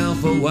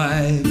himself a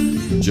wife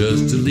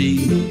just to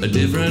lead a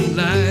different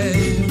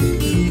life.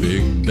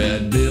 Big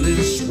Bad Bill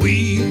is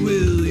sweet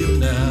William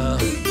now.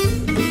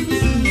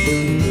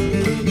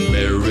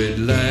 Married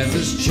life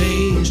has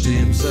changed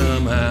him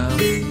somehow.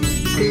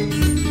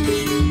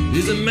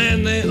 He's a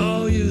man they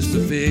all used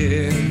to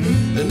fear,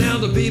 and now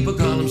the people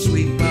call him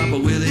Sweet Papa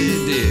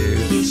Willie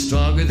Dear.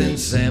 Stronger than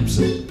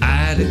Samson,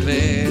 I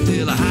declare,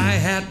 till a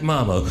hi-hat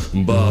mama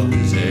bobbed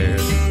his hair.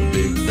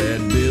 Big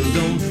Bad Bill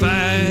don't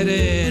fight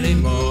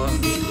anymore.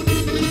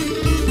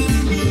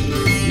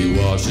 He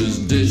washes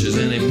dishes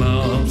and he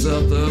mops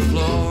up the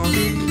floor.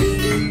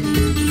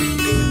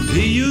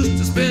 He used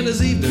to spend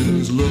his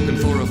evenings looking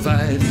for a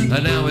fight,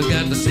 and now he's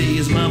got to see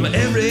his mama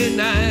every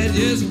night.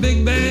 Yes,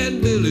 Big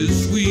Bad Bill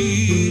is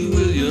Sweet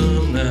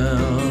William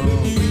now.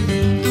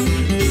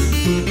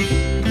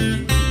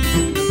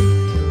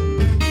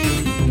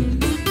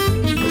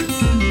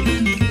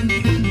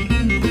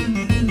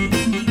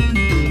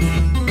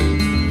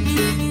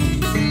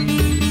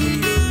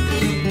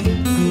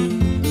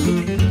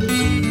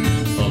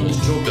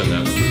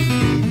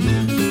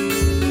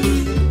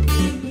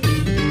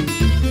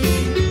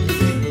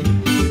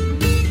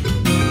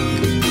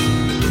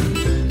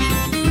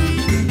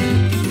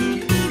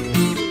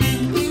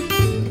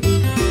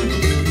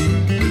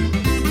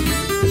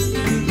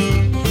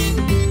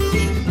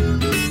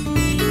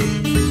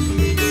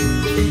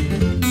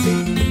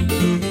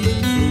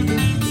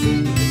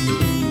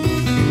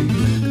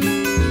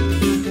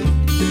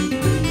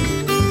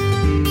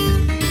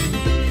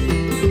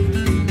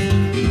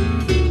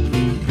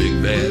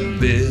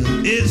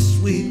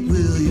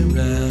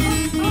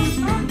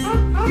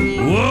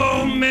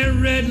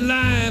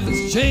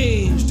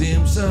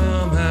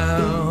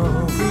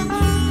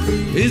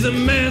 He's a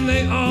man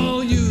they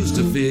all used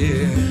to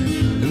fear,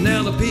 and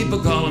now the people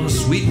call him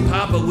Sweet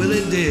Papa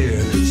Willie Dear.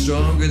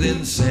 Stronger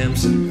than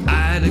Samson,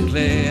 I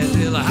declare,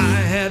 till a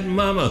hi-hat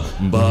mama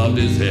bobbed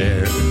his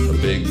hair. A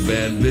Big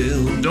Bad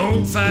Bill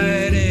don't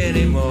fight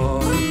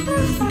anymore.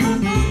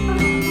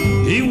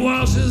 He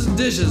washes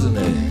dishes and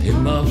he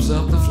mops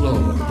up the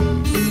floor.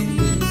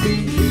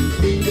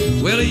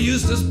 Well, he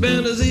used to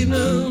spend his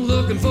evening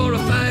looking for a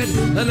fight,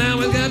 and now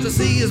he's got to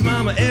see his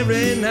mama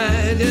every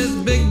night. Yes,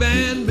 Big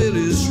Bad Bill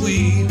is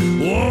sweet.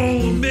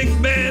 Oh, Big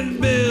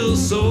Bad Bill,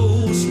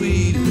 so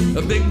sweet.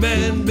 A Big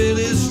Bad Bill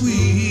is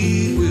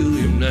Sweet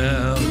William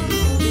now.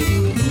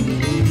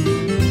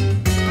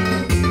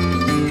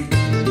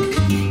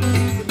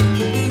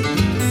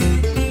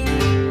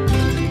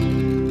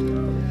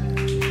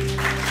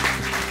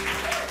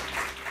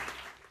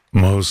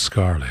 Mose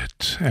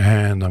Scarlett.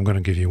 And I'm going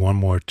to give you one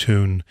more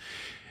tune.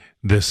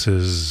 This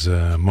is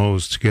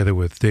Mose together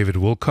with David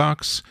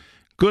Wilcox.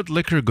 Good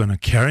Liquor Gonna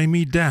Carry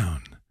Me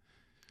Down.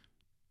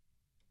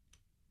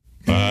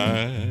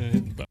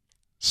 Bye.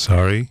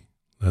 Sorry,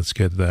 let's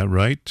get that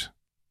right.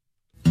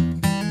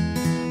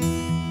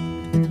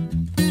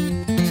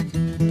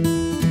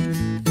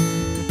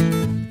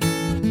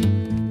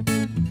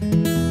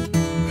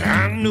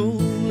 I know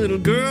a little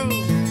girl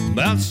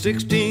about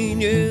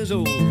 16 years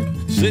old.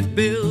 Said,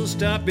 Bill,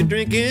 stop your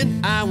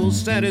drinking, I will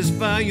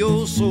satisfy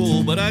your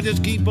soul. But I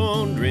just keep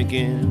on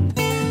drinking.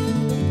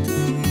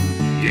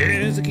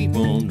 Yes, I keep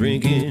on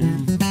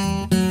drinking.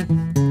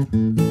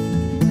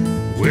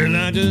 Well,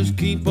 I just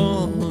keep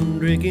on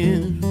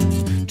drinking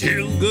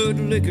till good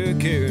liquor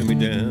carry me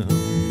down.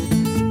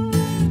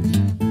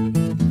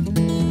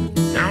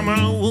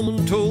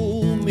 woman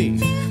told me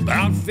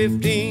about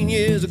 15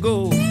 years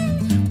ago,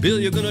 Bill,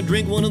 you're gonna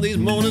drink one of these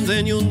mornings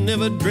and you'll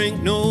never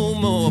drink no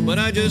more. But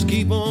I just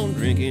keep on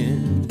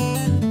drinking.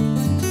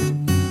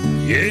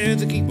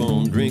 Yes, I keep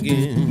on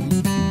drinking.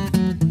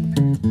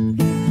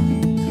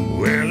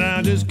 Well,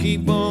 I just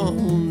keep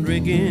on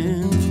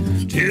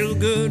drinking till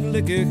good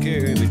liquor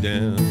carry me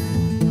down.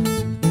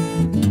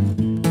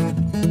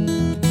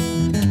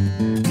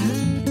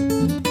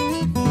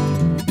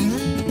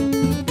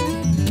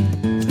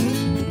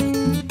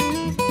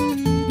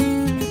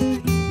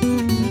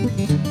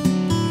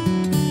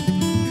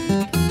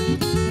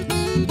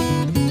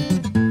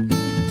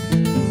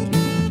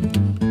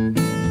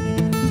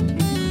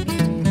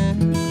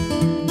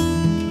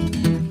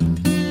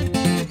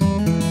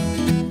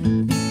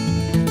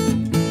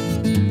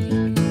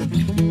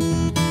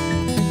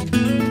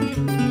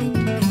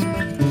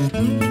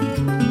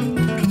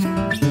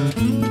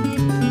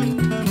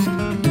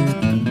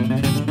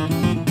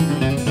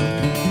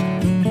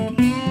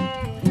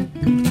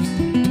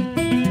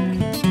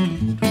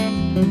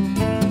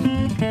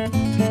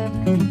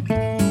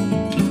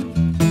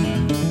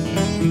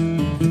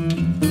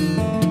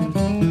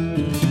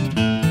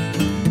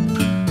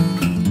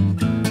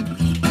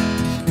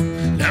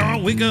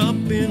 Wake up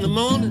in the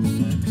morning,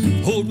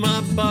 hold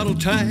my bottle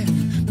tight.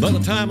 By the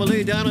time I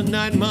lay down at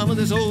night, mama,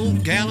 this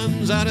old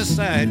gallon's out of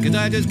sight. 'Cause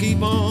I just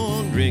keep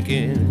on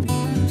drinking.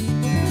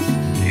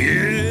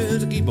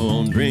 Yes, I keep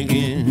on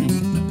drinking.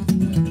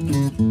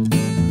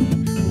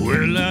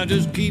 Well, I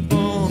just keep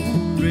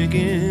on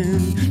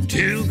drinking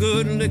till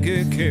good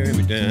liquor carry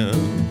me down.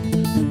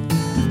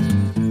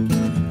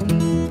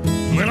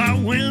 Well, I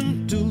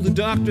went to the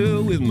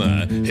doctor with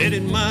my head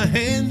in my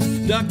hands.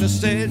 Doctor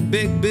said,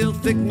 Big Bill,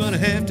 thick, gonna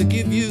have to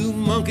give you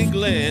monkey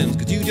glands,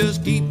 'cause you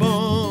just keep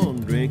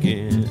on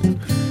drinking.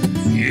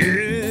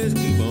 Yes,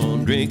 keep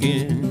on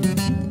drinking.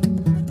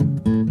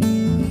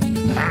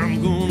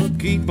 I'm gonna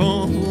keep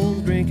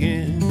on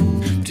drinking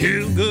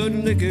till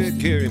good liquor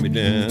carry me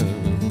down.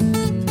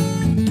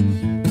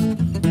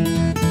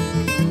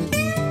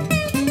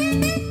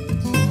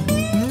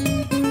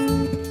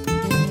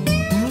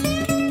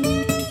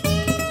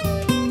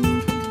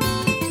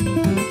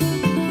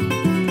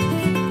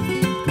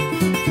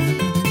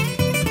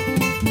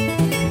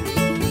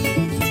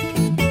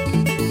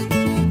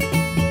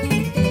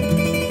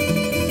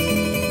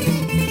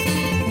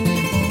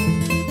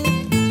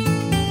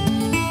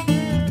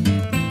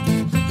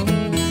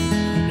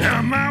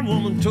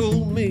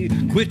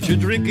 Quit your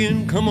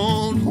drinking, come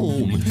on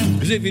home.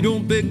 'Cause if you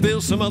don't, Big Bill,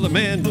 some other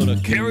man gonna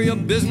carry your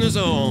business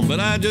on.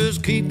 But I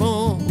just keep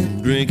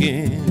on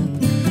drinking.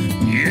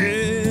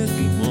 Yes,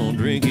 keep on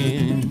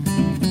drinking.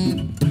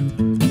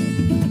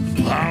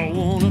 I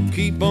wanna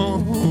keep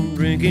on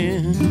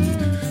drinking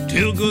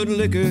till good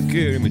liquor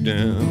carry me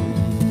down.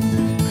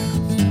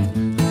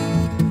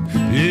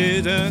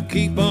 Yes, I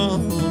keep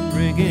on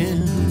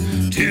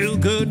drinking till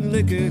good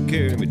liquor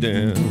carry me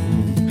down.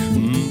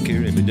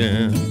 Carry me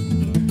down.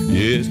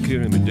 Yes,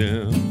 carry me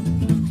down.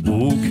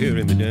 Oh,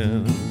 carry me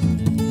down.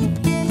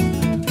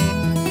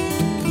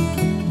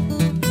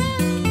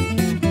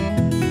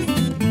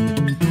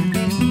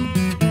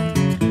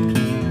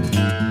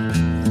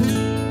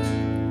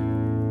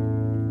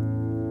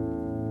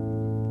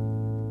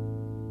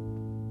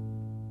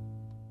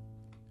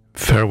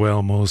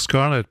 Farewell, Mose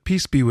Scarlett.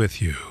 Peace be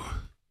with you.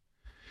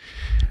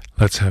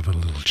 Let's have a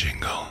little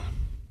jingle.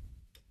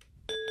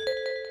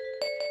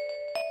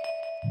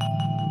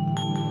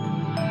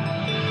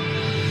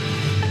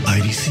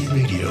 IDC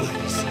Radio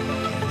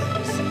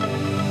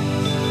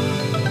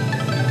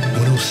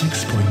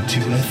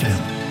 106.2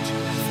 FM.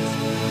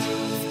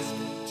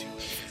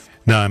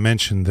 Now, I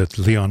mentioned that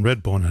Leon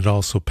Redbone had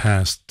also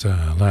passed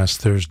last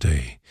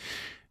Thursday,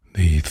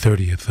 the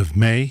 30th of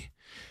May,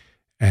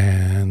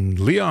 and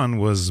Leon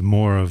was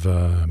more of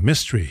a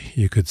mystery,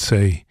 you could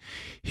say.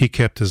 He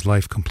kept his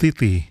life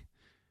completely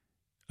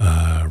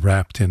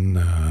wrapped in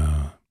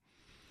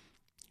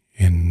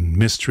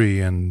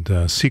mystery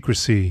and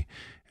secrecy,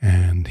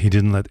 and he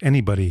didn't let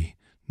anybody,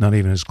 not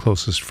even his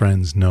closest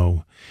friends,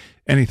 know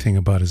anything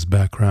about his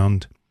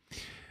background.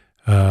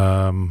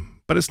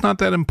 But it's not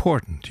that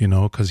important, you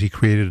know, because he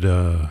created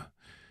an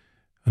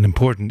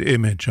important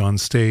image on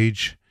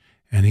stage,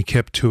 and he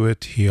kept to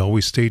it. He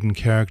always stayed in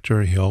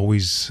character. He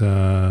always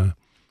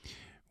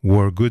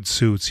wore good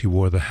suits. He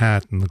wore the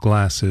hat and the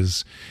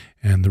glasses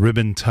and the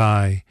ribbon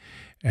tie,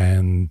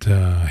 and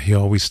he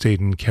always stayed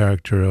in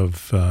character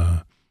of...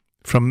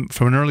 From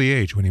an early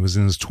age, when he was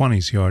in his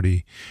 20s, he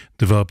already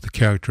developed the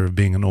character of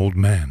being an old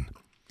man.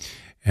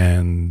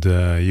 And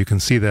you can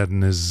see that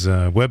in his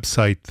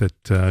website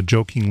that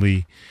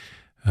jokingly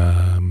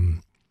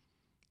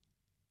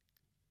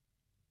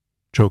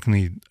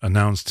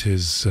announced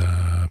his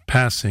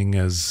passing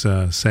as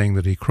saying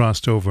that he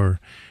crossed over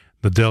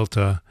the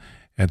Delta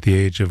at the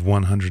age of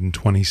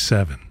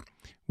 127.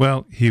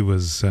 Well, he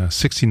was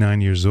 69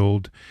 years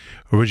old,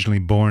 originally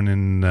born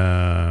in...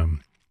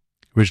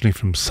 originally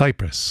from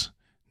Cyprus,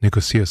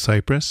 Nicosia,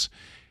 Cyprus.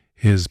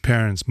 His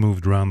parents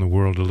moved around the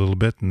world a little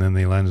bit, and then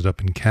they landed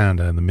up in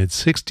Canada in the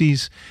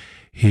mid-'60s.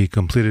 He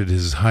completed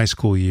his high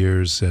school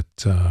years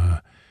at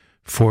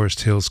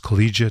Forest Hills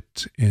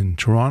Collegiate in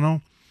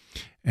Toronto,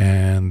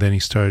 and then he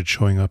started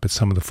showing up at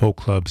some of the folk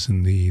clubs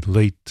in the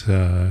late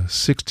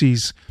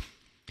 60s.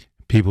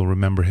 People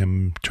remember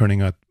him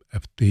turning up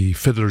at the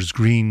Fiddler's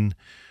Green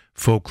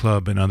Folk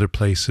Club and other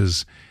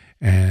places,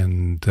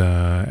 and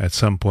at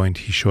some point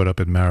he showed up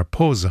at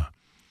Mariposa.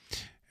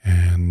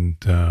 And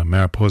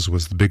Mariposa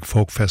was the big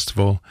folk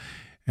festival,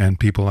 and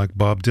people like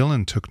Bob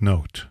Dylan took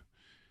note.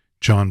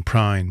 John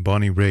Prine,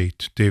 Bonnie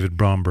Raitt, David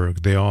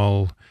Bromberg, they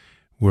all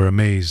were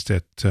amazed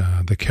at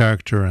the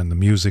character and the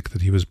music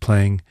that he was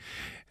playing.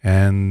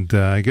 And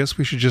I guess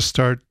we should just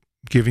start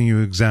giving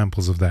you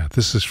examples of that.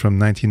 This is from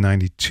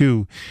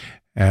 1992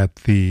 at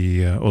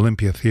the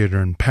Olympia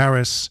Theatre in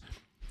Paris.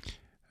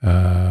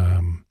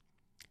 Leon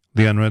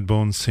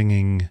Redbone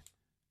singing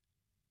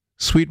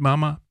Sweet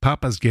Mama,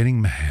 Papa's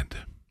Getting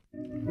Mad.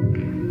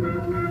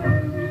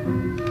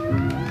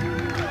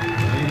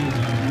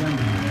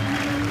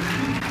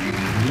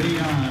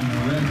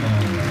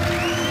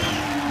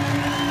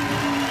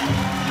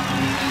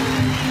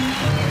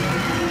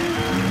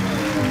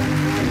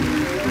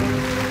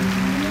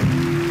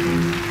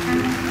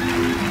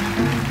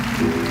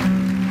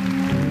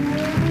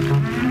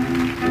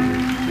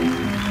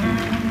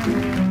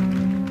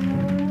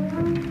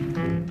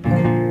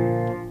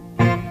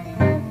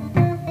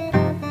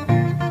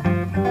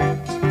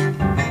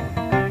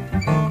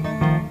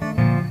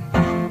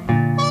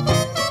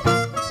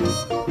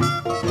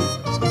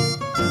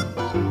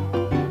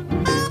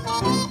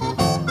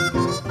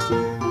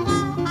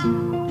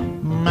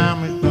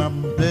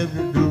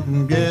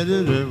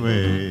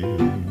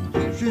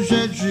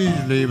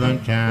 Leaving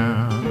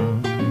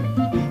town.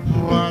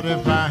 What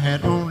if I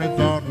had only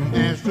thought and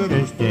asked her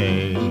to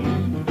stay?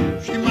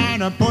 She might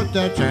have put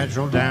that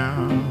satchel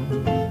down.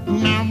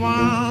 Now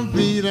I'm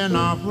feeling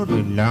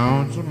awfully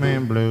lonesome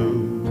and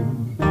blue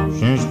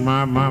since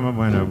my mama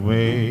went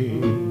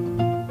away.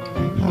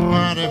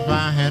 What if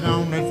I had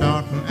only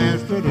thought and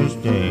asked her to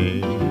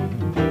stay?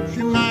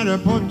 She might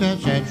have put that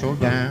satchel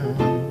down.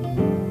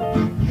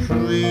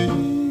 Sweet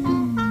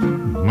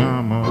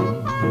mama,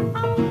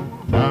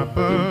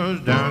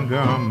 Papa's done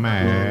gone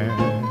mad.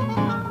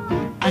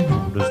 I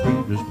know the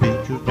sweetest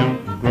pictures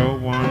don't grow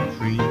on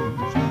trees.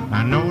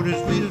 I know the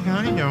sweetest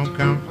honey don't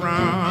come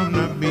from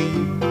the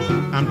bees.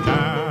 I'm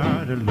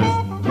tired of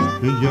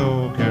listening to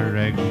your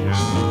correction.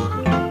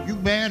 You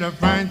better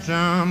find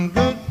some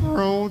good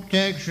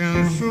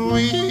protection,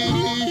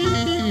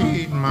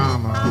 sweet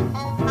mama.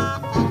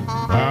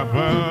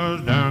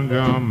 Papa's done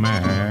gone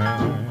mad.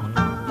 I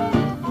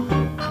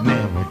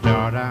never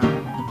thought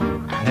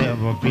I'd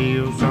ever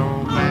feel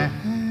so bad.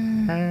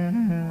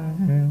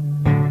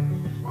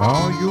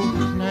 Oh, you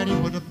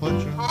flirted with the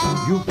butcher,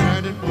 you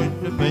flirted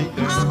with the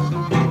baker,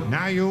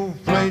 now you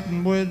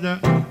flirting with the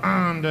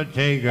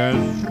undertaker.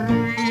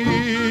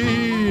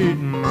 Sweet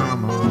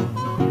mama,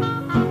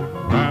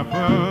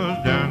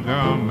 Papa's done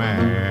gone mad.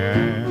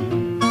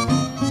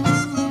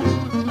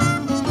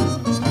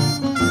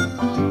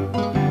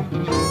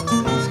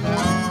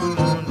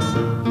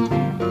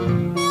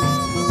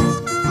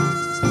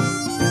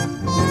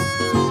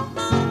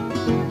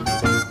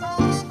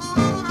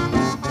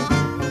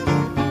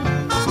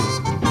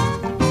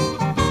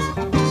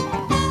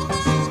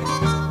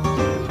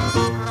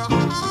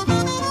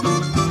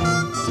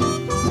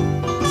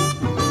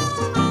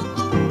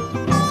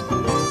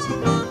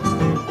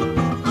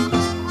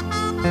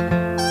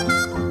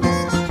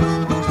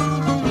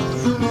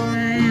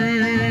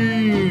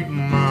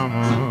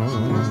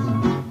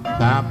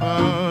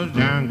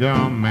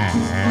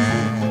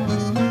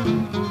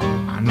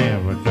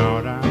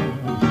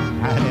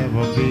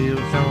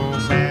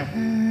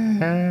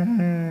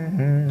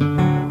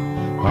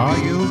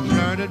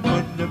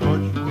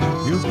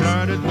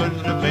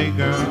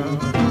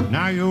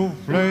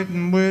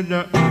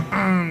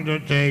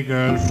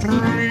 Undertaker,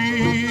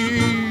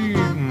 sweet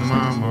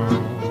mama,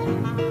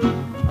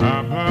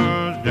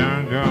 Papa's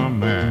done gone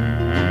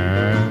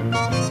mad.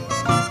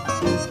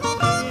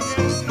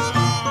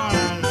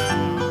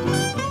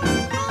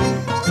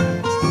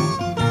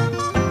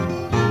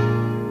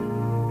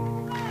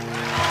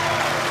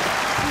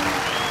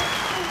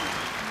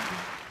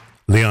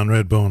 Leon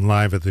Redbone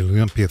live at the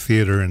Olympia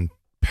Theatre in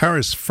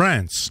Paris,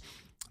 France,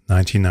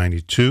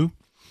 1992.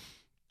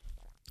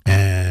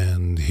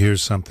 And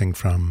here's something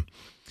from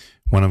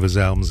one of his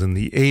albums in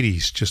the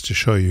 80s, just to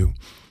show you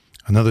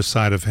another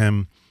side of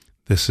him.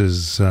 This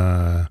is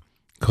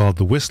called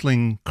The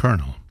Whistling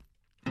Colonel.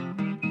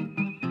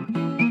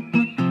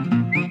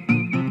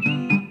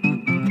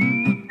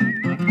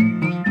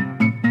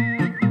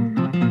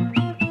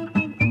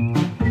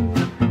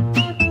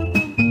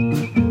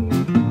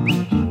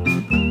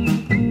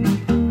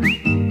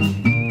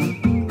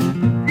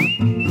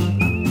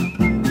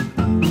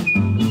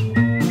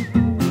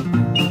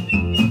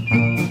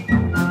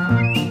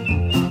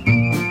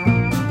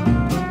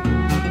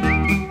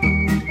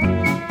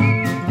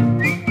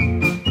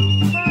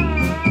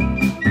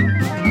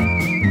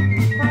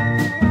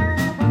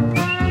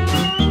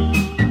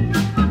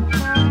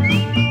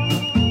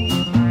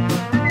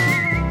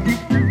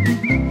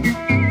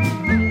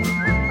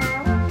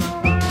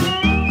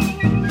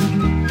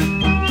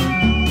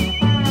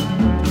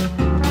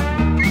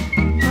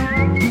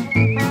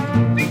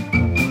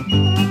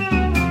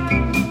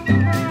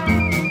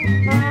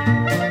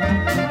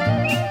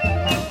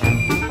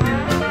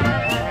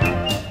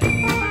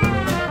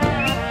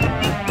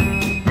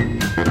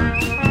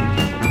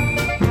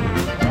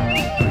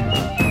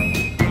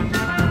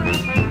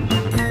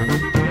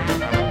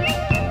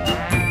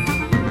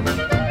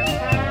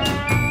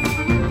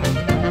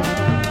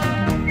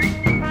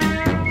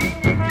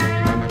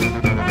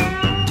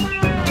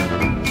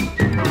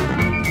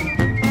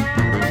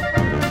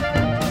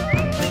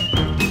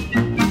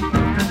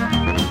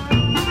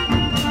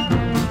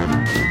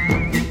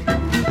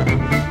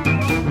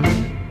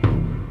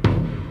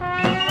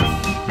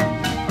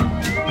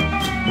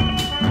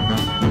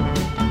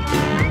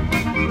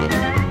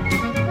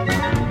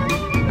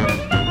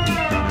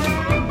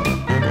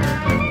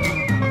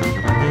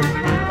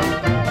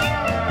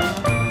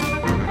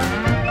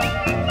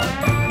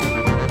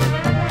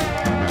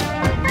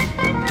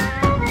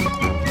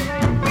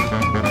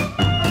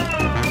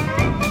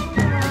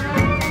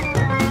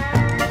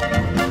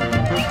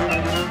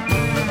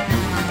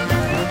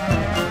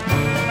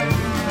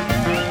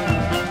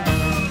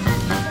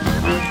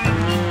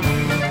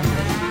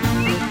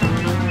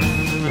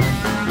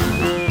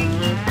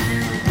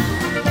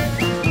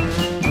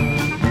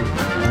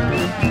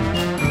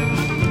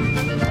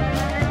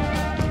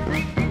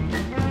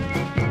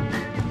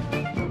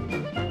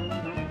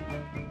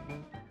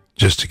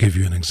 Just to give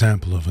you an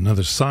example of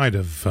another side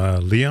of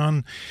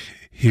Leon,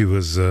 he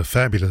was a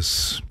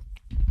fabulous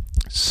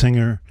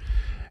singer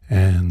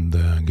and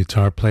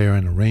guitar player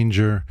and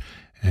arranger,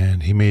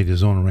 and he made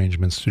his own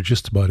arrangements to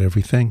just about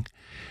everything.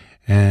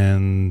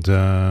 And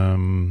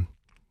I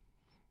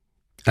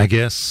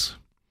guess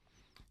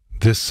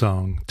this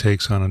song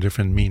takes on a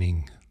different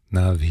meaning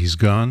now that he's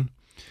gone.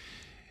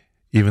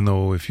 Even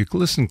though if you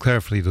listen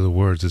carefully to the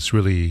words, it's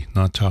really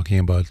not talking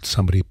about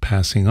somebody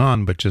passing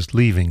on, but just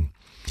leaving.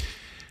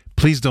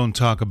 Please don't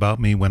talk about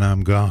me when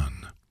I'm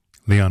gone.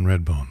 Leon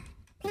Redbone.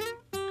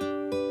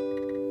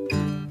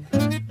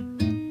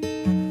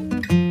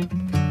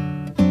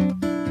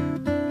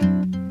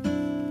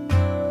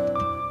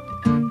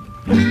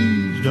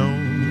 Please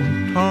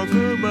don't talk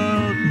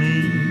about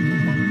me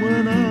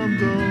when I'm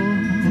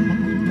gone.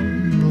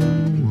 No,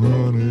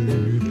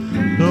 honey,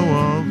 though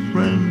our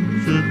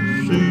friendship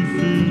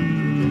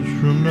ceases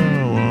from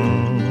now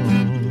on.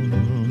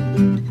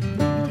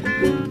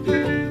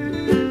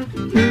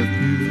 If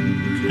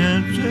you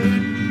can't say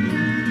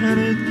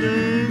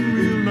anything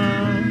real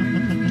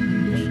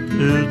nice,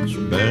 it's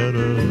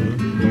better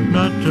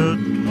not to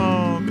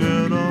talk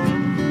at all.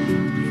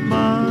 It's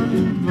my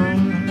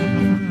advice.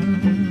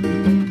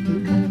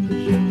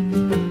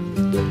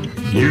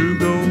 You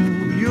go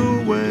your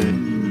way,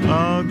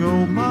 I'll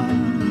go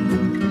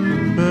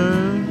mine.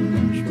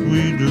 Best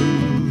we do.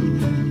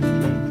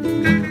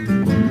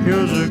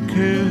 Here's a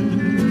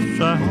kiss,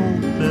 I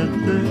hope that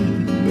this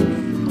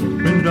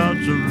brings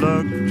lots of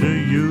luck to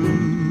you.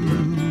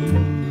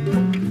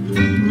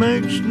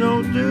 Makes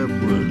no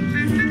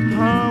difference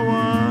how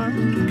I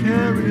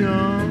carry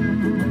on.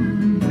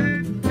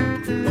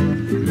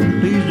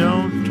 Please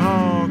don't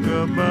talk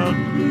about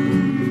me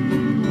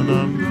when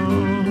I'm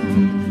gone.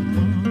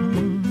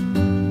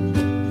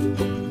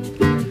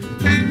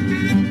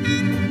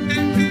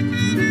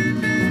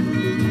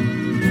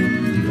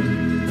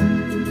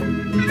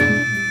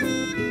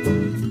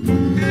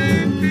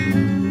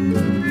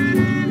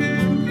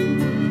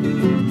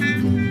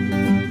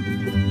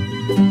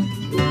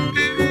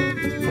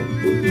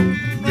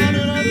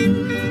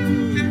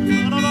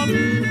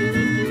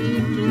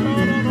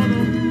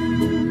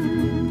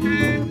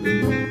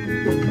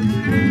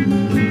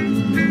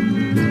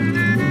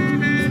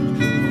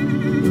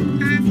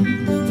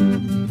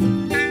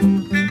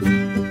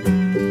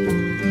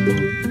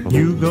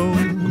 You go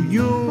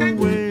your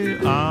way,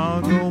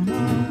 I'll go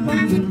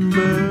mine.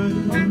 Best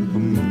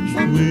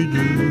we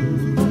do.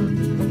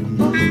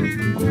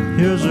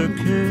 Here's a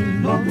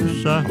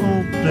kiss, I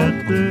hope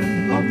that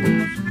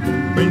this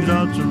brings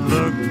lots of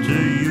luck to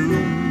you.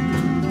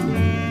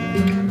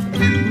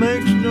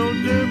 Makes no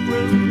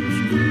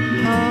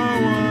difference how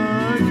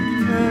I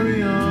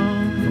carry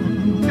on.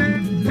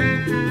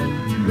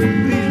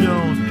 Please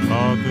don't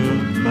talk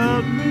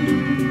about me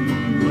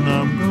when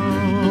I'm gone.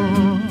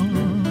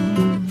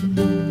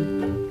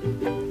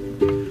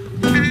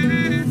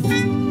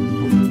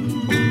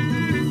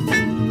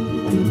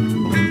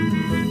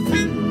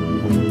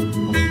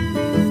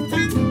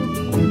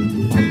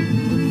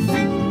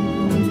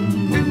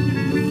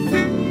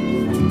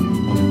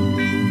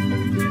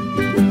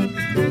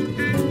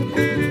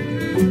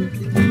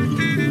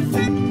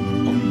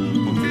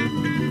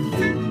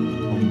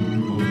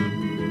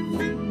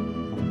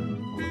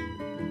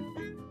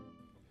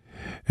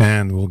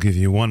 And we'll give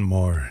you one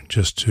more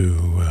just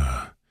to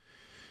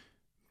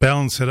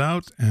balance it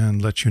out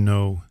and let you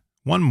know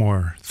one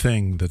more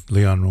thing that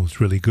Leon was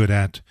really good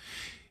at.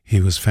 He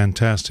was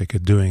fantastic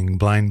at doing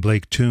Blind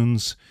Blake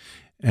tunes,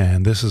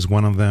 and this is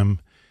one of them.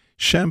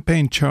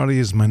 Champagne Charlie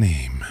is my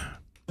name.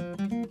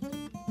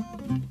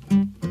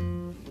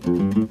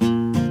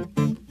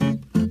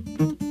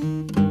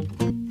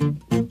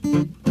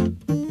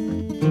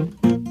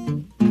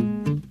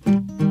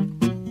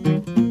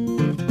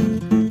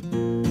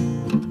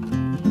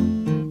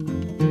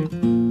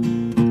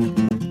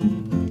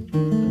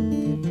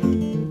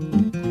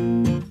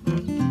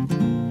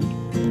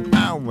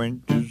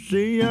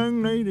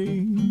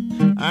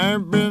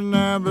 I've been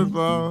there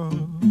before.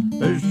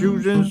 Her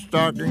shoes and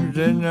stockings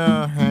in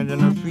her hands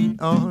and her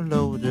feet all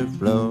over the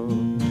floor.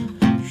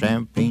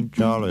 Champagne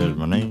Charlie is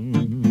my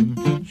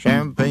name.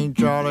 Champagne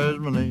Charlie is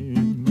my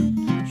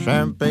name.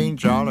 Champagne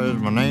Charlie is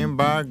my name.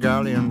 By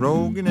golly, and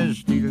roguing and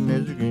stealing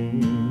is a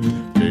game.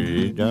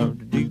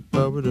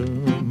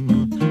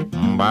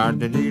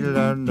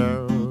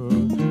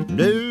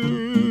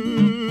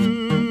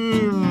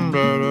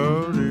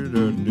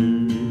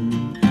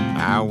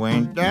 I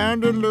went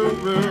down to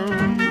Louisville,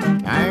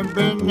 I've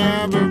been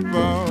there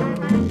before.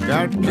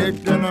 Got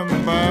kicked in a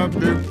by a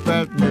big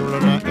fat mule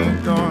and I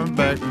ain't going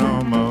back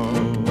no more.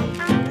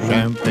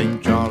 Champagne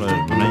Charlie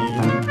is my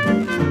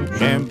name.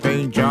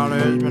 Champagne Charlie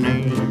is my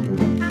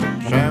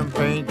name.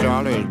 Champagne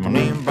Charlie is my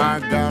name. By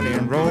golly,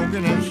 and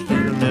roguing and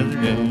stealing is a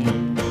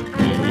game.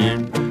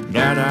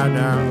 Da da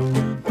da,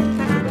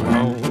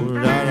 oh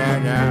da da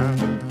da,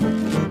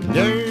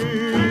 yeah.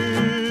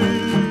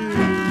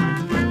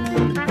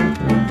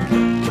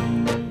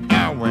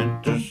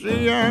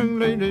 Young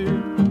lady,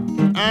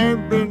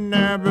 I've been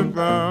there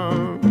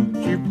before.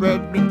 She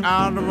fed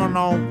out of an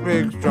old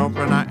big stroke,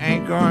 and I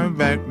ain't going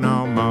back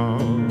no more.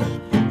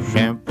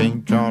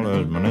 Champagne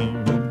Charlie's my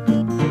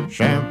name.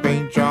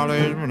 Champagne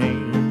Charlie's my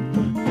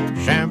name.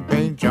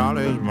 Champagne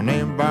Charlie's my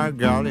name, by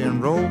golly,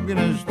 and Rogan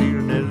is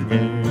stealing his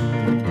game.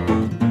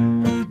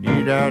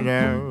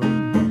 Dee-da-da,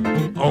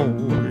 oh,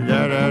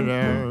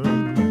 da-da-da,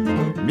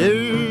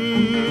 yeah.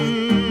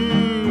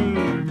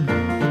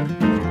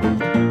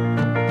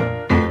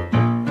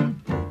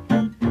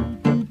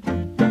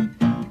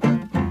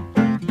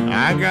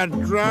 I got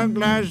drunk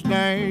last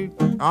night,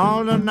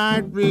 all the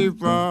night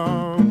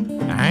before.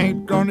 I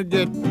ain't gonna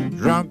get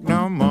drunk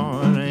no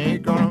more, and I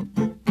ain't gonna.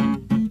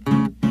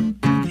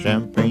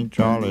 Champagne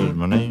Charlie's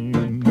my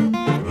name.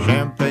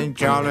 Champagne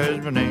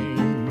Charlie's my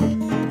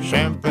name.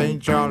 Champagne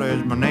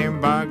Charlie's my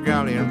name, by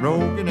golly, and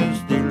Rogan is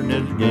stealing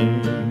his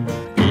game.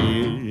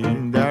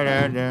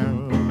 Da-da-da.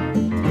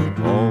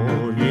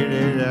 Oh,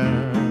 da-da-da.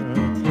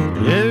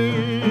 Yeah.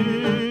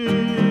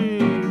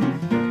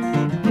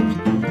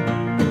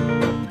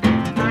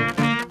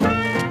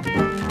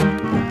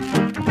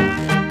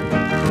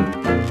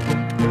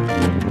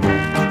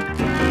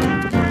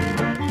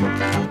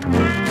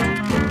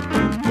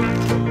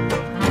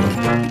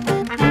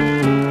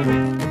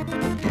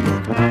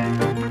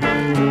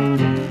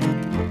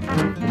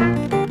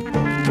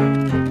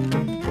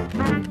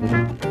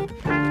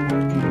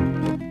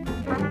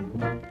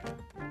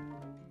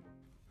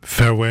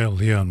 Farewell,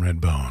 Leon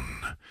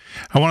Redbone.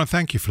 I want to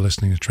thank you for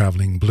listening to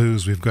Traveling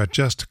Blues. We've got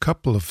just a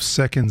couple of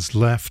seconds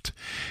left,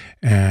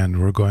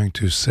 and we're going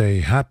to say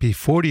happy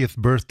 40th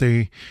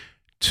birthday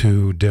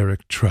to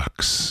Derek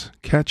Trucks.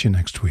 Catch you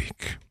next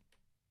week.